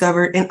 I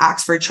discovered an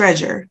Oxford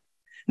treasure.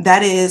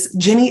 That is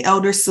Jenny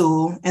Elder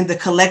Sewell and the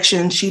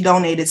collection she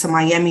donated to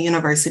Miami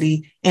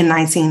University in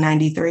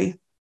 1993.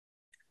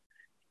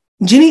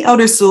 Jenny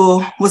Elder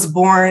Sewell was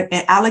born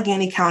in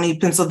Allegheny County,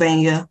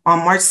 Pennsylvania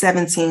on March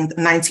 17,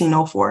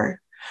 1904.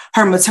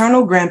 Her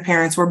maternal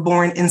grandparents were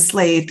born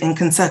enslaved in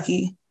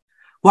Kentucky,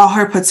 while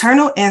her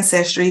paternal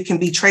ancestry can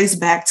be traced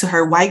back to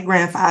her white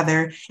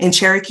grandfather and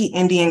Cherokee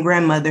Indian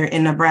grandmother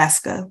in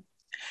Nebraska.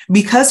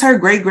 Because her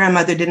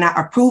great-grandmother did not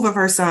approve of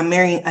her son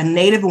marrying a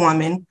Native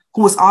woman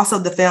who was also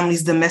the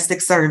family's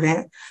domestic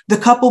servant, the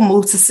couple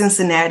moved to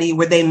Cincinnati,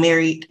 where they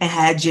married and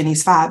had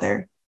Jenny's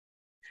father.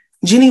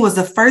 Jenny was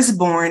the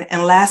firstborn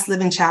and last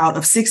living child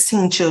of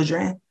 16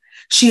 children.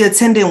 She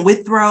attended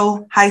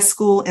Withrow High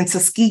School and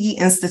Tuskegee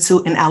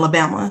Institute in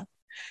Alabama.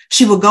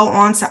 She would go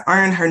on to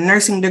earn her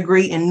nursing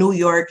degree in New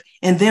York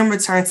and then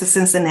return to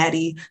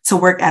Cincinnati to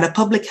work at a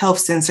public health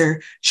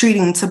center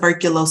treating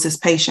tuberculosis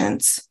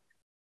patients.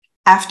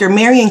 After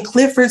marrying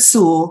Clifford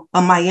Sewell,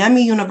 a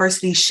Miami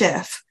University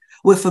chef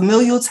with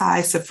familial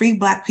ties to free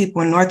Black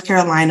people in North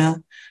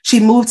Carolina,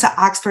 she moved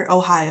to Oxford,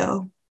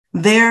 Ohio.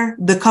 There,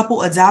 the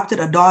couple adopted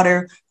a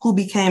daughter who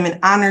became an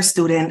honor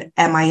student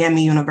at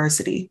Miami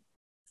University.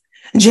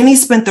 Jenny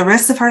spent the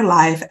rest of her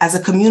life as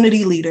a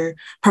community leader,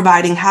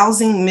 providing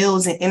housing,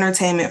 meals, and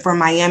entertainment for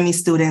Miami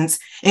students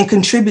and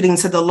contributing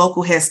to the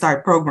local Head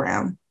Start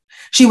program.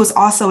 She was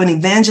also an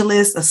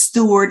evangelist, a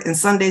steward, and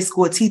Sunday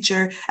school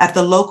teacher at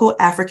the local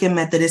African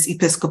Methodist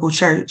Episcopal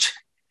Church.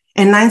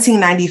 In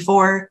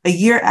 1994, a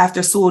year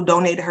after Sewell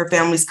donated her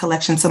family's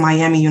collection to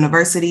Miami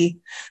University,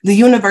 the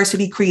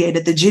university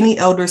created the Jenny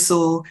Elder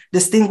Sewell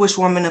Distinguished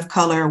Woman of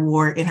Color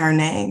Award in her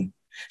name.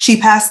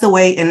 She passed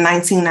away in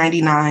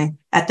 1999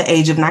 at the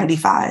age of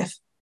 95.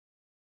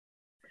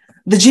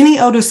 The Jenny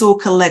Elder Sewell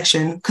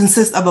collection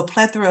consists of a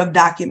plethora of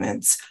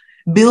documents,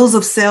 bills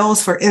of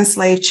sales for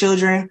enslaved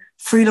children,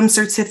 freedom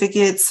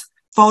certificates,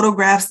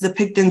 photographs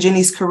depicting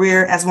Jenny's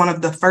career as one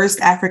of the first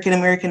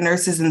African-American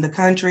nurses in the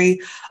country,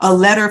 a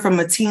letter from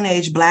a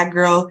teenage Black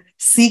girl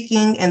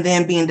seeking and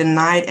then being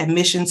denied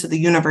admission to the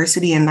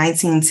university in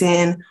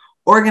 1910,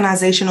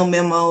 organizational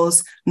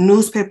memos,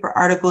 newspaper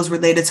articles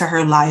related to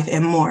her life,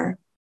 and more.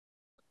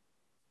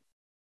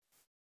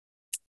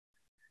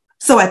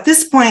 So at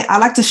this point, I'd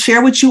like to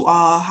share with you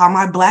all how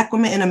my Black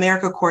Women in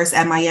America course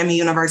at Miami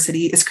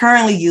University is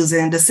currently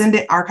using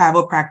descendant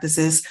archival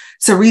practices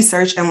to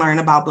research and learn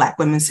about Black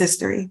women's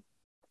history.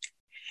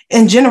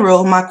 In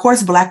general, my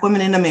course, Black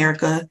Women in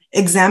America,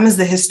 examines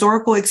the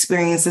historical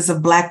experiences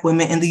of Black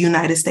women in the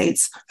United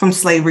States from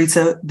slavery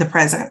to the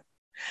present.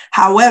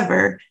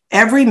 However,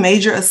 every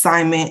major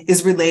assignment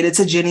is related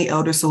to Jenny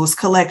Elder Sewell's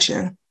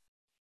collection.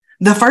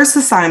 The first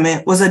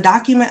assignment was a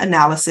document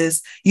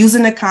analysis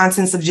using the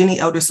contents of Jenny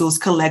Elder Sewell's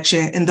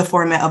collection in the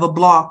format of a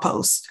blog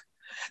post.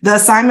 The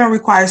assignment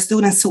requires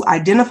students to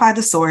identify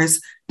the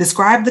source,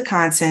 describe the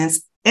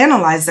contents,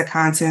 analyze the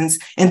contents,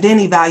 and then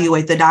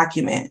evaluate the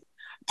document,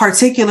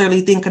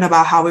 particularly thinking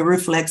about how it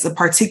reflects a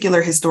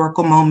particular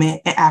historical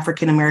moment in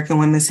African-American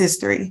women's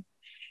history.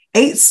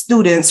 8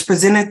 students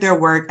presented their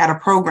work at a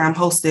program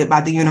hosted by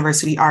the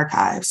University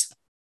Archives.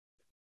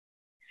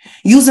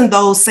 Using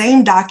those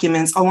same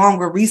documents along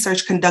with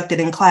research conducted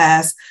in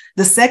class,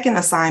 the second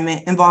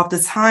assignment involved a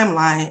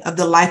timeline of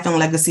the life and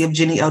legacy of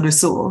Jenny Elder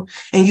Sewell,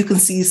 and you can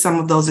see some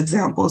of those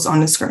examples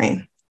on the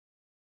screen.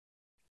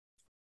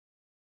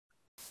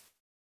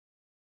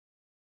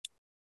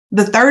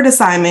 The third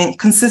assignment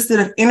consisted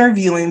of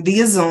interviewing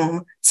via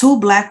Zoom 2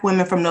 Black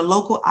women from the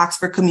local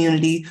Oxford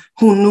community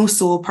who knew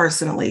Sewell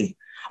personally.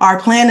 Our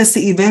plan is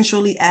to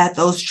eventually add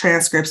those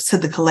transcripts to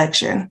the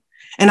collection.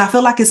 And I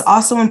feel like it's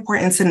also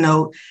important to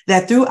note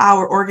that through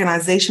our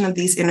organization of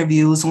these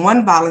interviews,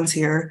 one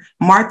volunteer,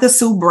 Martha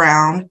Sue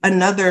Brown,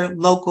 another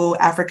local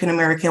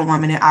African-American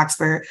woman in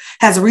Oxford,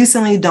 has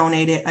recently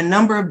donated a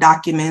number of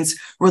documents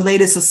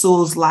related to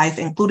Sewell's life,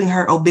 including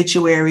her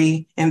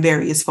obituary and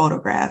various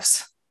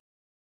photographs.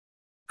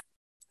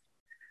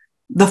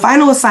 The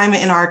final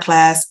assignment in our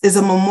class is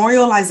a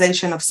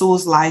memorialization of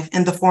Sewell's life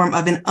in the form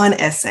of an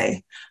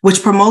unessay,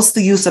 which promotes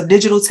the use of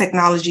digital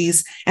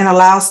technologies and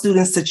allows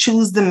students to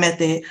choose the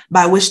method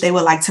by which they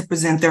would like to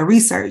present their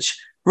research,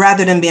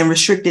 rather than being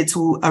restricted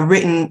to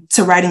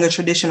writing a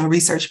traditional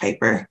research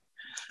paper.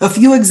 A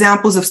few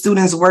examples of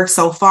students' work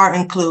so far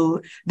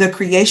include the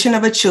creation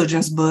of a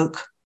children's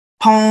book,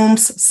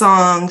 poems,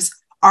 songs,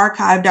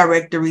 archive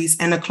directories,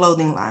 and a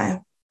clothing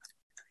line.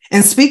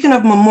 And speaking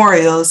of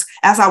memorials,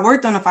 as I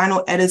worked on the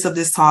final edits of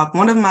this talk,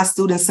 one of my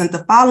students sent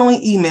the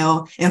following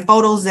email and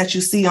photos that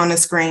you see on the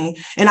screen,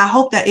 and I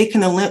hope that it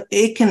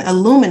can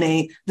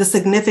illuminate the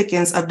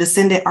significance of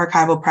descendant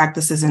archival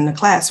practices in the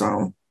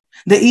classroom.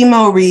 The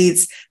email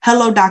reads,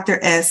 "Hello, Dr.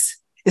 S.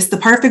 It's the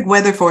perfect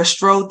weather for a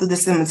stroll through the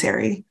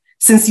cemetery.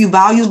 Since you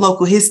value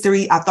local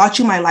history, I thought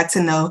you might like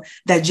to know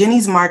that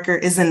Jenny's marker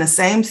is in the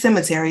same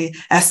cemetery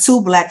as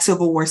 2 Black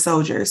Civil War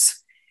soldiers.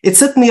 It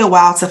took me a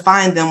while to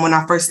find them when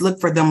I first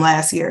looked for them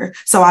last year,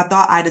 so I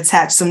thought I'd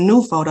attach some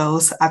new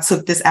photos I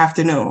took this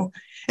afternoon.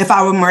 If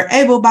I were more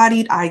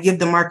able-bodied, I'd give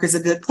the markers a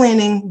good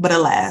cleaning, but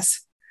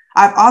alas.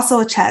 I've also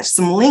attached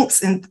some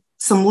links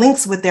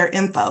with their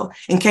info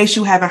in case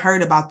you haven't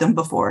heard about them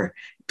before.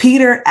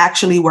 Peter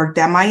actually worked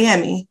at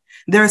Miami.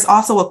 There is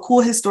also a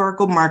cool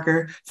historical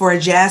marker for a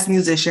jazz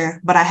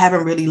musician, but I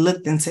haven't really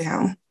looked into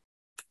him."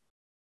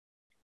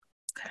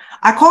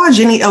 I call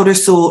Jenny Elder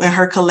Sewell and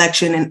her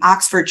collection an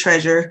Oxford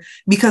treasure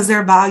because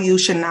their value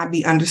should not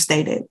be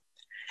understated.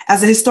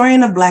 As a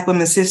historian of Black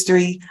women's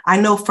history, I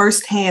know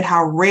firsthand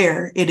how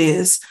rare it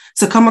is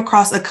to come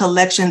across a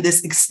collection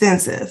this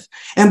extensive.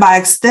 And by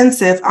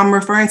extensive, I'm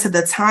referring to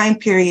the time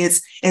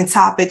periods and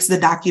topics the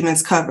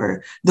documents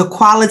cover, the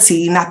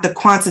quality, not the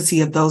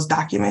quantity of those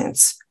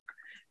documents.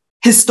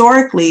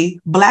 Historically,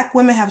 Black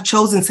women have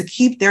chosen to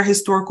keep their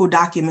historical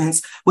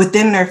documents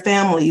within their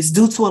families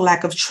due to a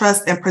lack of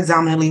trust in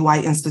predominantly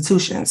white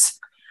institutions.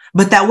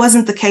 But that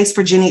wasn't the case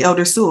for Jenny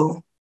Elder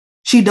Sewell.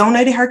 She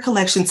donated her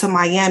collection to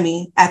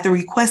Miami at the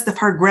request of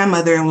her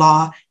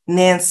grandmother-in-law,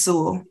 Nan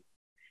Sewell.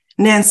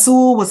 Nan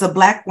Sewell was a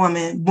Black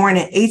woman born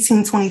in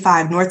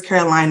 1825, North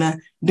Carolina,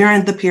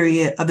 during the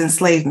period of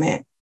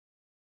enslavement.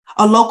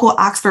 A local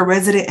Oxford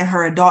resident in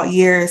her adult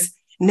years,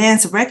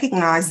 Nance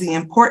recognized the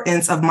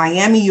importance of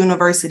Miami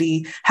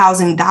University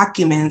housing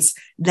documents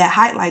that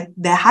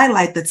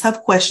highlight the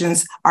tough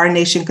questions our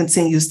nation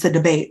continues to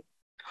debate.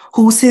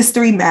 Whose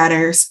history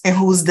matters and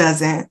whose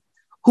doesn't?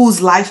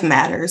 Whose life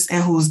matters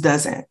and whose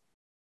doesn't?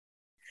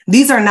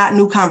 These are not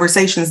new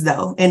conversations,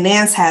 though, and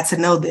Nance had to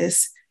know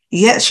this.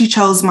 Yet she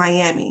chose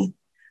Miami,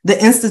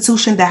 the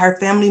institution that her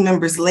family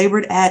members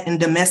labored at in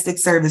domestic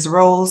service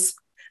roles,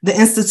 the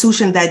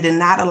institution that did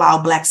not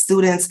allow Black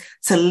students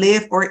to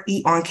live or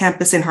eat on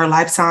campus in her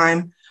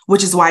lifetime,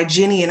 which is why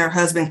Jenny and her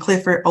husband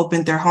Clifford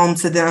opened their home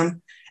to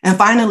them. And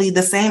finally,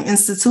 the same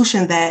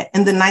institution that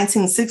in the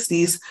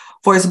 1960s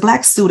forced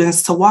Black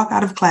students to walk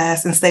out of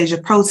class and stage a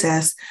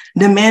protest,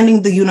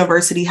 demanding the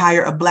university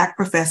hire a Black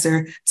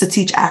professor to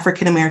teach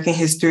African-American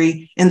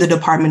history in the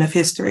Department of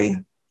History.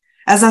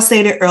 As I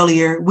stated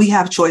earlier, we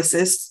have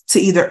choices to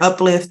either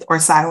uplift or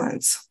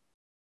silence.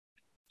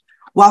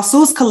 While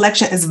Sewell's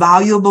collection is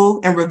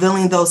valuable in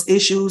revealing those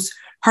issues,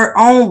 her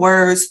own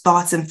words,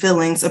 thoughts, and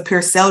feelings appear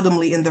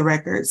seldomly in the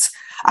records.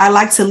 I'd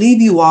like to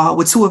leave you all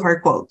with two of her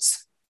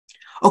quotes.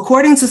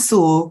 According to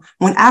Sewell,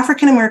 when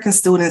African-American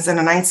students in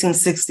the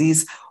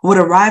 1960s would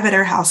arrive at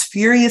her house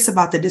furious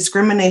about the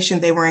discrimination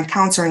they were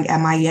encountering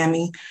at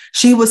Miami,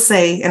 she would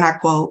say, and I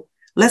quote,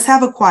 "Let's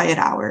have a quiet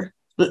hour.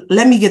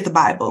 Let me get the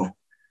Bible.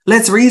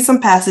 Let's read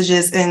some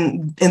passages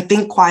and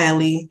think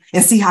quietly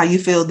and see how you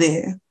feel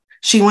then."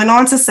 She went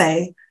on to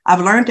say,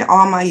 "I've learned in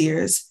all my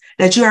years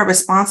that you are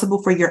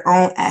responsible for your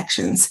own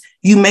actions.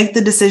 You make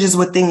the decisions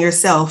within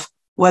yourself,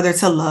 whether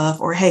to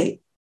love or hate."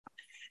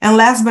 And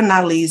last but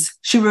not least,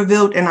 she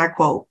revealed, and I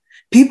quote,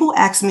 "People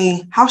ask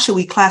me, how should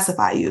we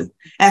classify you?"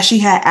 As she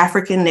had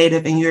African,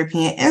 Native, and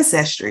European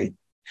ancestry,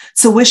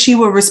 to which she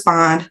would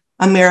respond,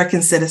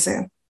 "American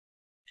citizen."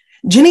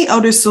 Jenny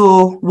Elder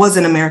Sewell was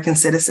an American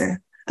citizen,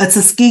 a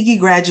Tuskegee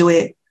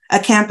graduate, a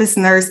campus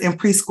nurse and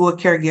preschool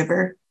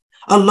caregiver,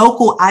 a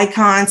local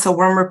icon to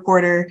Worm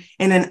Reporter,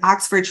 and an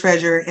Oxford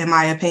treasure, in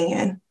my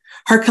opinion.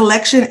 Her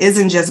collection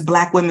isn't just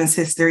Black women's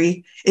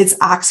history, it's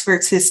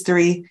Oxford's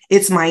history,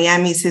 it's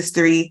Miami's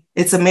history,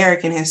 it's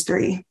American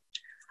history.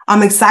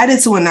 I'm excited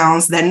to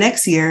announce that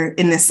next year,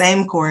 in the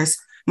same course,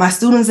 my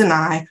students and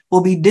I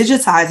will be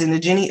digitizing the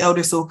Jenny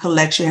Elder Sewell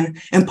collection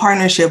in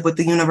partnership with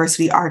the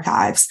University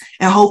Archives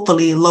and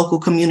hopefully local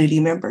community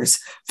members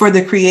for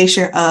the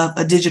creation of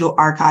a digital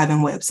archive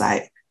and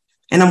website.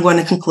 And I'm going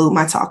to conclude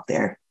my talk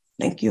there.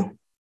 Thank you.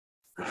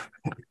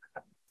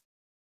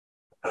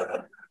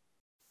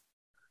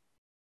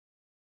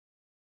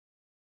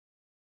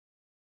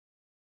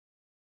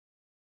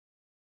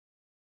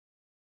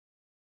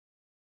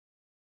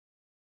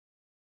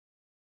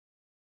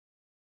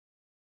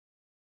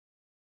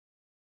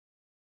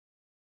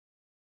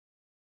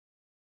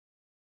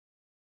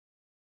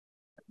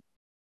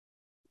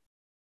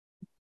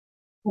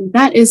 And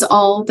that is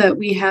all that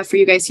we have for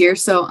you guys here.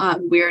 So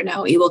we are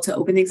now able to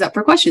open things up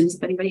for questions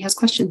if anybody has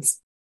questions.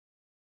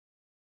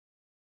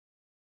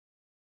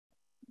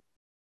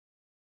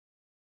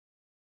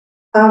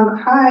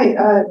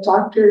 Hi,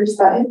 Dr.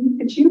 Sutton.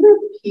 Could you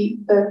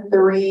repeat the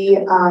three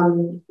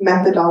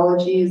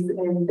methodologies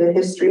in the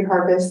history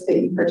harvest that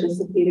you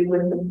participated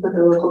with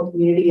the local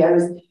community? I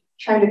was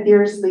trying to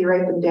furiously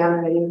write them down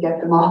and I didn't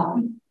get them all.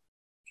 Can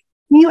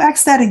you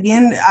ask that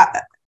again?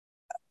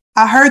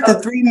 I heard the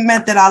three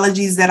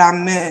methodologies that I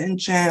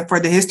mentioned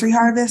for the history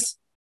harvest.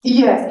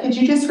 Yes, could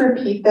you just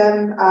repeat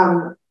them?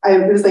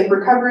 It was like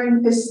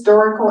recovering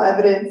historical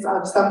evidence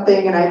of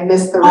something and I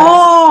missed the rest.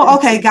 Oh,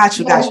 okay, got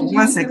you.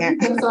 1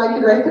 second. So I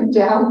could write them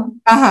down.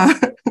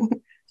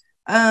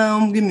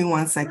 Give me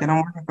 1 second.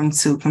 I'm working from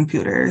two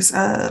computers.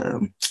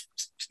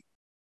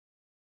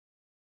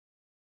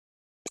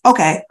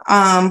 Okay.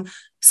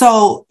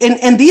 So,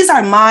 and these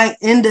are my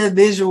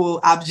individual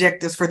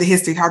objectives for the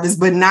history harvest,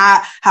 but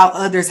not how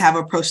others have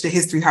approached the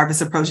history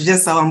harvest approach,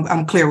 just so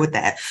I'm clear with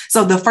that.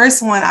 So the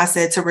first one I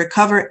said to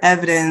recover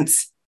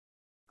evidence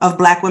of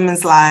Black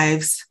women's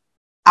lives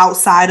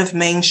outside of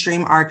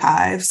mainstream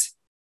archives.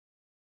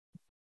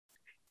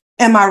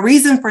 And my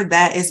reason for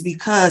that is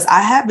because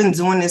I have been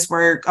doing this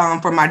work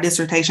for my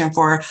dissertation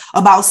for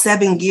about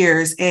 7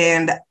 years.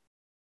 And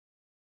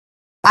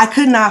I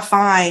could not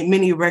find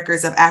many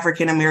records of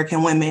African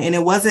American women. And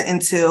it wasn't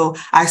until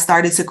I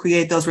started to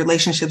create those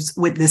relationships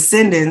with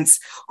descendants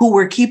who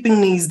were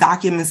keeping these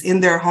documents in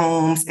their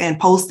homes and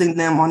posting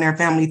them on their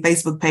family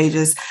Facebook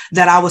pages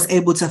that I was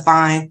able to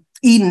find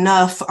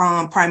enough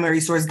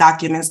primary source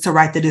documents to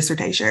write the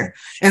dissertation.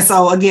 And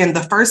so again,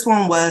 the first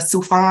one was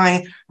to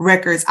find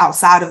records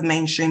outside of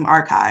mainstream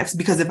archives,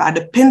 because if I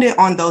depended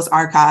on those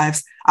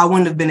archives, I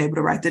wouldn't have been able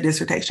to write the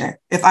dissertation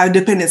if I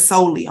depended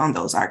solely on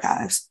those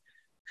archives.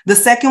 The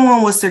second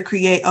one was to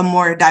create a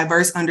more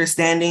diverse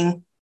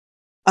understanding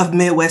of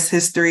Midwest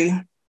history.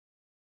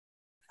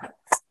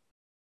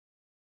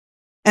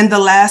 And the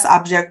last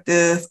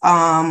objective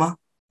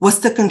was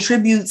to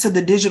contribute to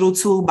the digital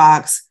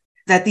toolbox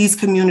that these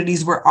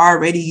communities were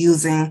already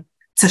using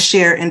to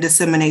share and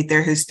disseminate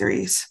their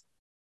histories.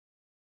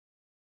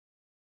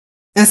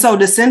 And so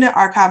descendant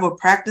archival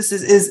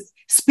practices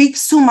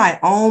speaks to my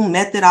own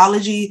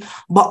methodology,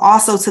 but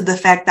also to the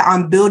fact that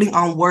I'm building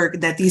on work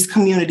that these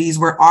communities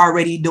were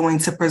already doing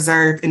to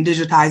preserve and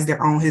digitize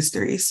their own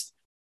histories.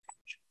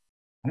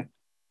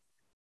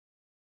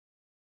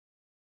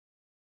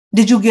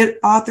 Did you get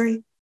all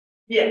three?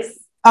 Yes.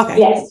 Okay.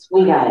 Yes,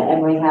 we got it.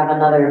 And we have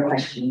another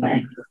question.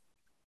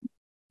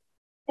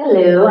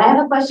 Hello, I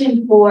have a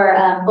question for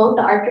both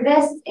the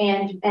archivist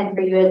and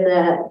for you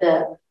as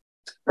the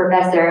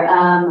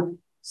professor.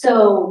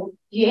 So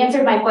you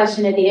answered my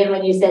question at the end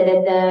when you said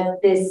that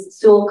this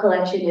Sewell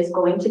collection is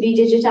going to be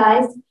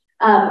digitized.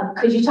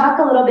 Could you talk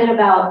a little bit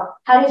about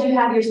how did you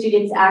have your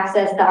students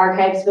access the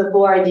archives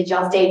before? Did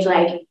y'all stage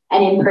like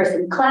an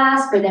in-person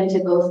class for them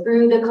to go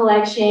through the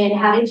collection?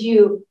 How did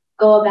you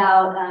go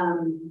about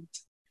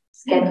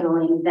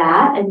scheduling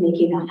that and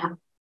making that happen?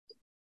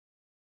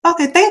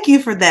 Okay, thank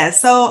you for that.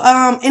 So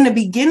in the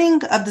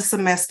beginning of the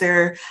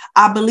semester,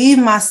 I believe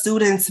my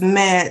students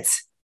met,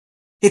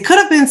 it could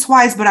have been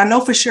twice, but I know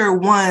for sure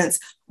once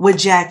with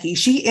Jackie.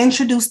 She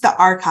introduced the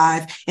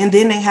archive, and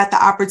then they had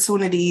the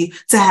opportunity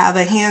to have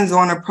a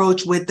hands-on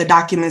approach with the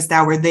documents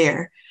that were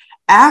there.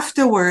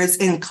 Afterwards,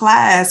 in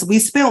class, we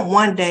spent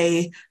one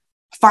day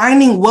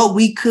finding what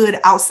we could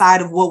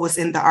outside of what was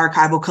in the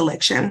archival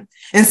collection.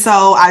 And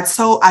so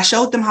I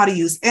showed them how to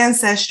use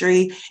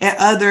Ancestry and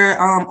other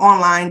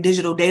online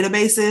digital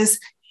databases.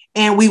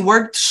 And we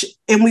worked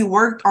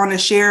on a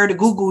shared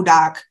Google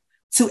Doc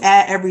to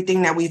add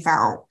everything that we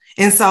found.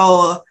 And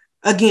so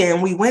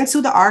again, we went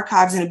to the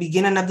archives in the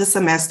beginning of the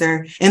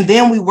semester, and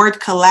then we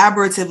worked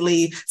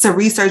collaboratively to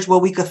research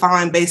what we could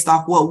find based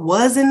off what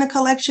was in the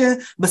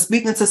collection, but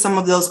speaking to some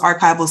of those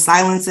archival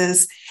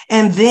silences.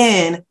 And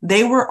then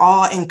they were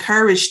all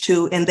encouraged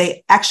to, and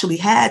they actually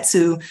had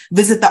to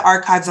visit the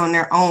archives on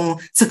their own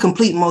to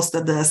complete most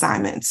of the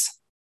assignments.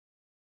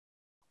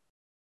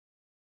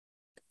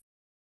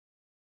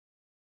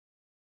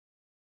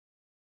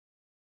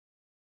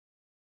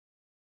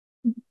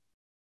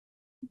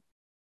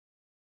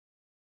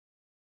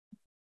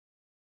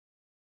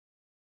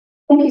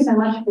 Thank you so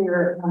much for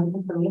your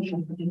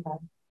information for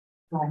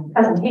that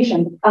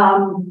presentation.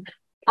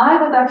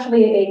 I was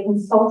actually a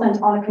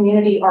consultant on a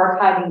community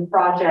archiving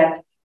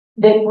project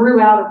that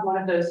grew out of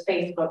one of those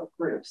Facebook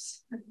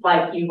groups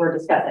like you were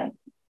discussing.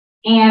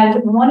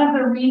 And one of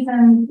the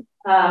reasons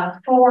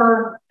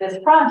for this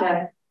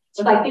project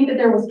was I think that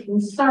there was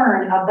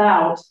concern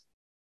about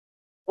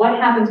what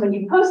happens when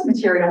you post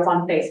materials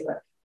on Facebook.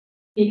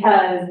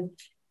 Because,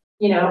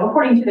 you know,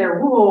 according to their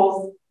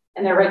rules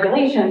and their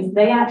regulations,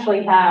 they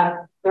actually have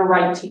the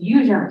right to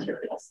use your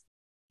materials.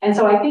 And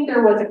so I think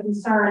there was a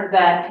concern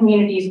that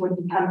communities would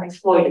become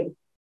exploited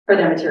for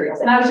their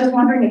materials. And I was just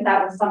wondering if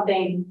that was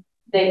something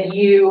that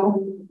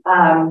you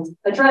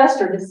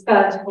addressed or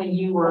discussed when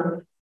you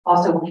were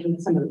also looking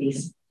at some of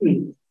these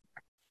communities.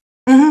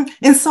 Mm-hmm.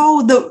 And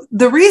so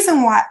the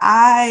reason why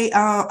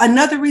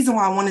another reason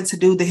why I wanted to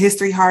do the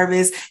History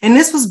Harvest, and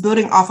this was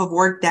building off of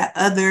work that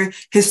other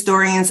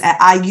historians at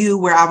IU,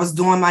 where I was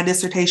doing my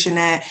dissertation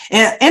at,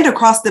 and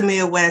across the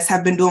Midwest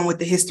have been doing with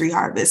the History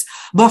Harvest.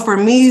 But for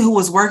me, who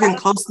was working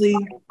closely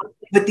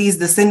with these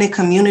descendant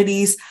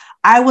communities,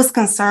 I was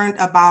concerned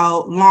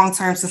about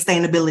long-term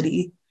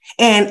sustainability.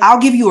 And I'll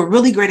give you a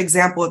really great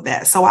example of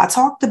that. So I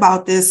talked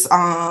about this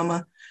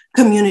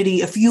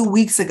community a few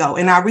weeks ago,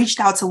 and I reached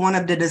out to one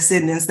of the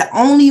descendants. The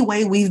only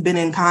way we've been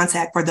in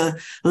contact for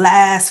the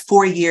last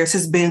 4 years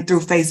has been through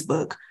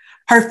Facebook.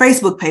 Her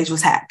Facebook page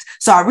was hacked.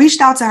 So I reached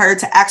out to her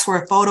to ask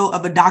for a photo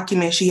of a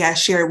document she had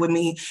shared with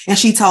me. And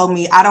she told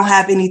me, I don't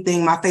have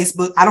anything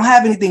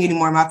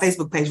anymore. My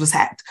Facebook page was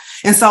hacked.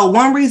 And so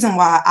one reason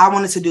why I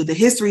wanted to do the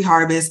History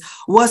Harvest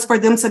was for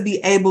them to be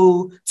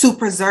able to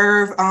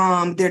preserve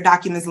their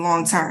documents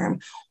long term.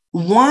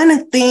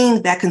 One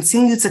thing that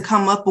continued to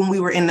come up when we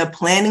were in the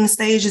planning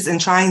stages and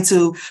trying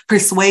to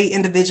persuade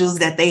individuals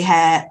that they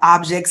had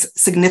objects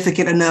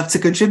significant enough to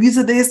contribute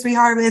to the History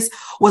Harvest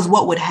was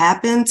what would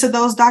happen to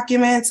those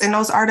documents and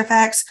those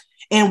artifacts.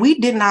 And we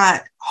did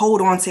not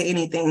hold on to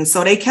anything.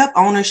 So they kept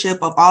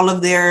ownership of all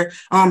of their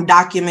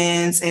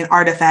documents and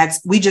artifacts.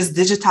 We just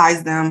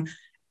digitized them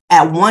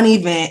at one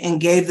event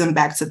and gave them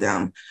back to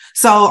them.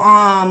 So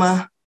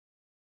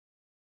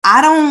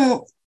I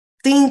don't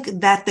think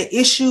that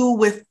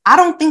I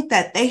don't think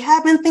that they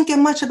have been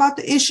thinking much about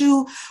the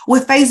issue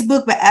with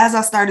Facebook, but as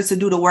I started to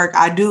do the work,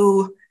 I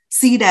do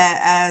see that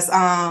as,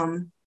 I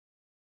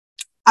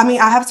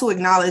have to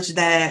acknowledge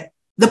that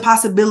the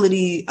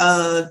possibility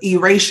of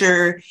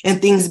erasure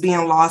and things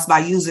being lost by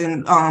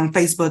using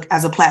Facebook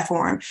as a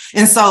platform.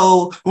 And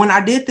so when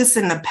I did this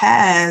in the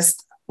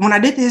past, when I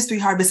did the History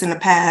Harvest in the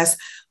past,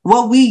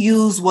 what we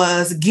used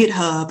was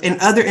GitHub, and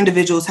other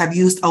individuals have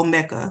used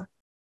Omeka.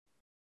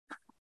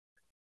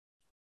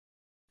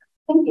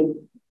 Thank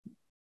you.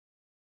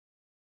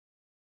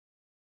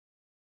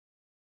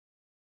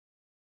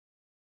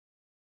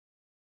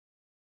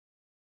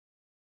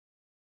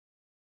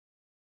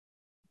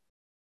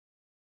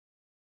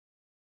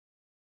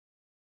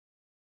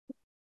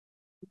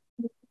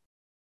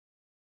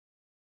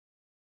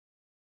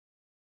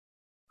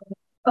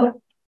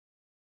 Oh.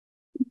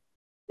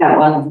 Got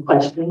one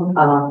question.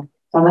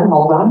 Someone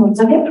hold on 1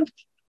 second.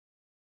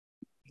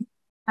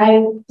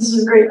 Hi, this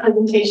is a great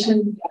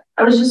presentation.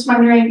 I was just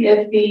wondering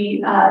if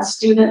the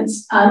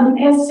students'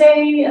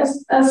 essay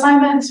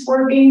assignments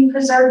were being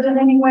preserved in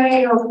any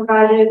way or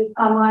provided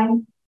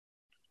online.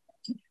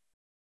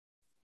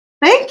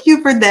 Thank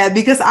you for that,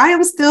 because I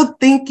am still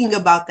thinking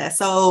about that.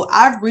 So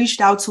I've reached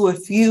out to a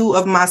few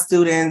of my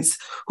students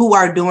who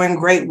are doing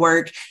great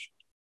work.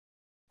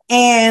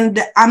 And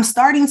I'm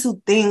starting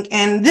to think,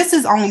 and this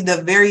is only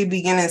the very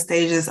beginning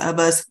stages of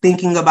us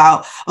thinking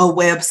about a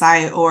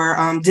website or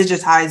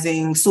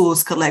digitizing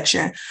Sewell's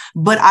collection.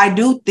 But I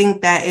do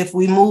think that if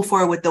we move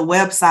forward with the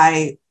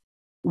website,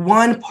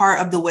 one part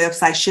of the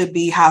website should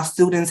be how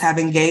students have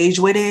engaged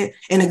with it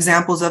and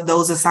examples of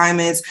those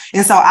assignments.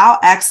 And so I'll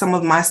ask some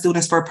of my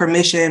students for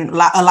permission.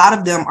 A lot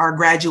of them are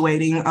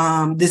graduating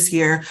this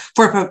year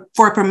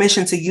for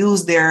permission to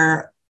use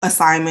their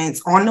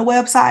assignments on the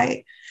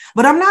website.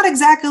 But I'm not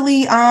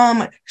exactly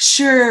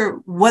sure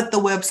what the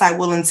website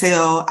will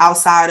entail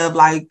outside of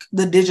like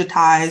the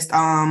digitized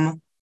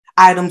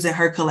items in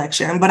her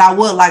collection. But I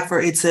would like for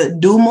it to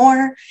do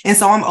more. And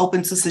so I'm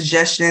open to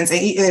suggestions.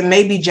 And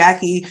maybe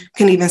Jackie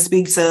can even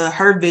speak to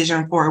her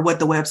vision for what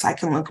the website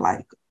can look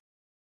like.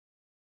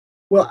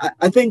 Well,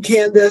 I think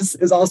Candace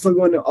is also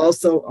going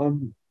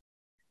to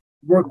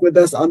work with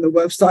us on the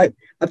website.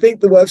 I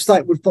think the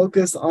website would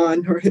focus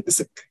on her.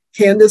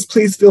 Candace,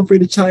 please feel free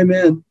to chime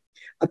in.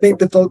 I think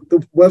the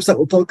website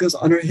will focus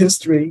on her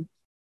history,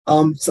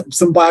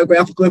 some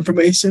biographical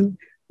information.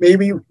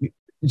 Maybe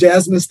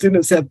Jazma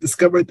students have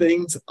discovered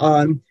things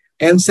on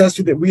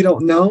ancestry that we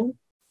don't know.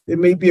 It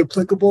may be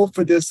applicable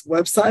for this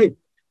website.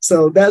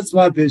 So that's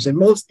my vision.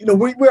 We're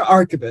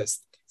archivists,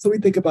 so we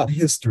think about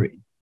history.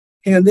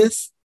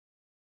 Candace?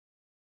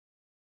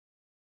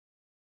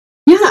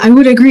 Yeah, I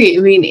would agree.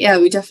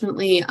 We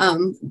definitely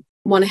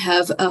want to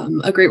have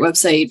a great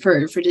website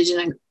for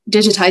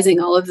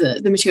digitizing all of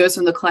the materials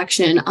from the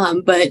collection.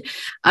 But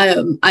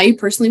I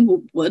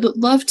personally would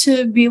love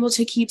to be able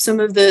to keep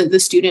some of the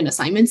student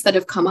assignments that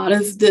have come out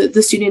of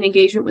the student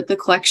engagement with the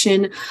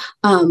collection,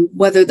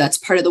 whether that's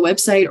part of the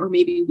website or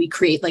maybe we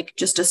create like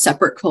just a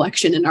separate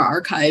collection in our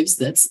archives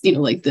that's,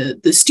 like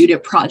the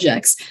student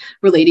projects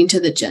relating to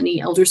the Jenny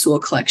Elder Sewell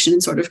collection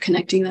and sort of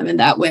connecting them in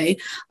that way.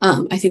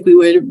 I think we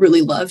would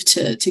really love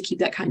to keep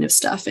that kind of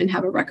stuff and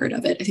have a record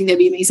of it. I think that'd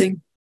be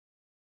amazing.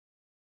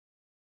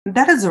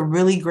 That is a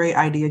really great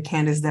idea,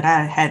 Candace, that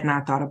I had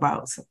not thought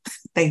about. So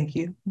thank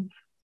you. Do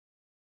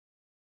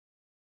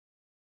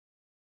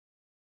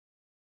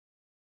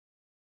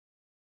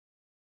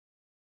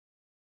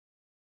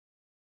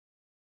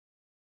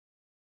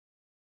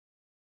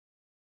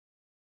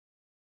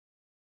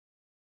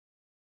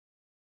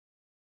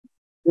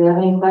you have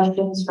any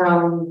questions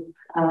from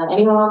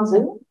anyone on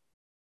Zoom?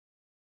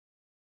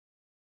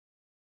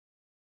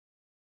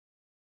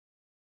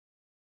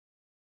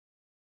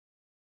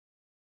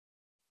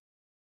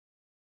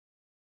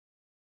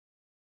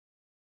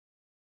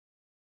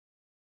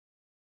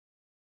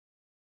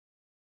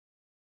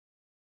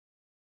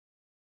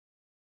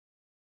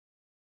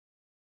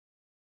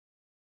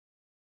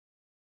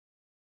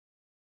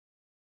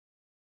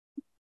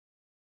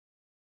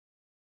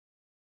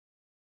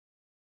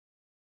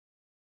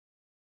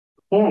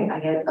 Okay, I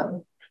get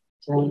them.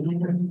 Okay,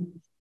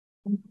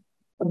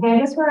 I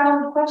guess we're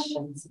out of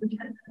questions.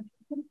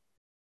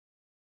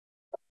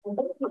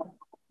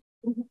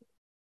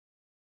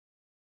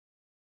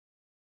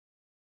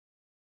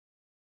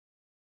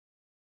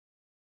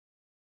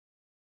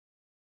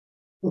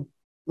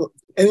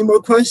 Any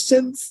more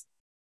questions?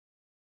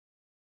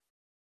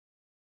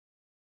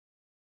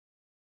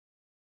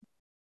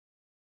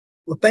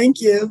 Well, thank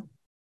you.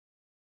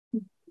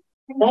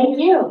 Thank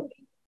you.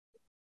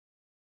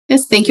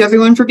 Yes, thank you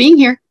everyone for being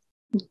here.